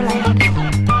Wonderland.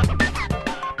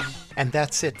 And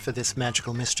that's it for this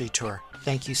Magical Mystery Tour.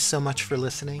 Thank you so much for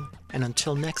listening, and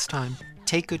until next time,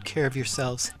 take good care of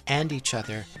yourselves and each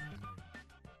other,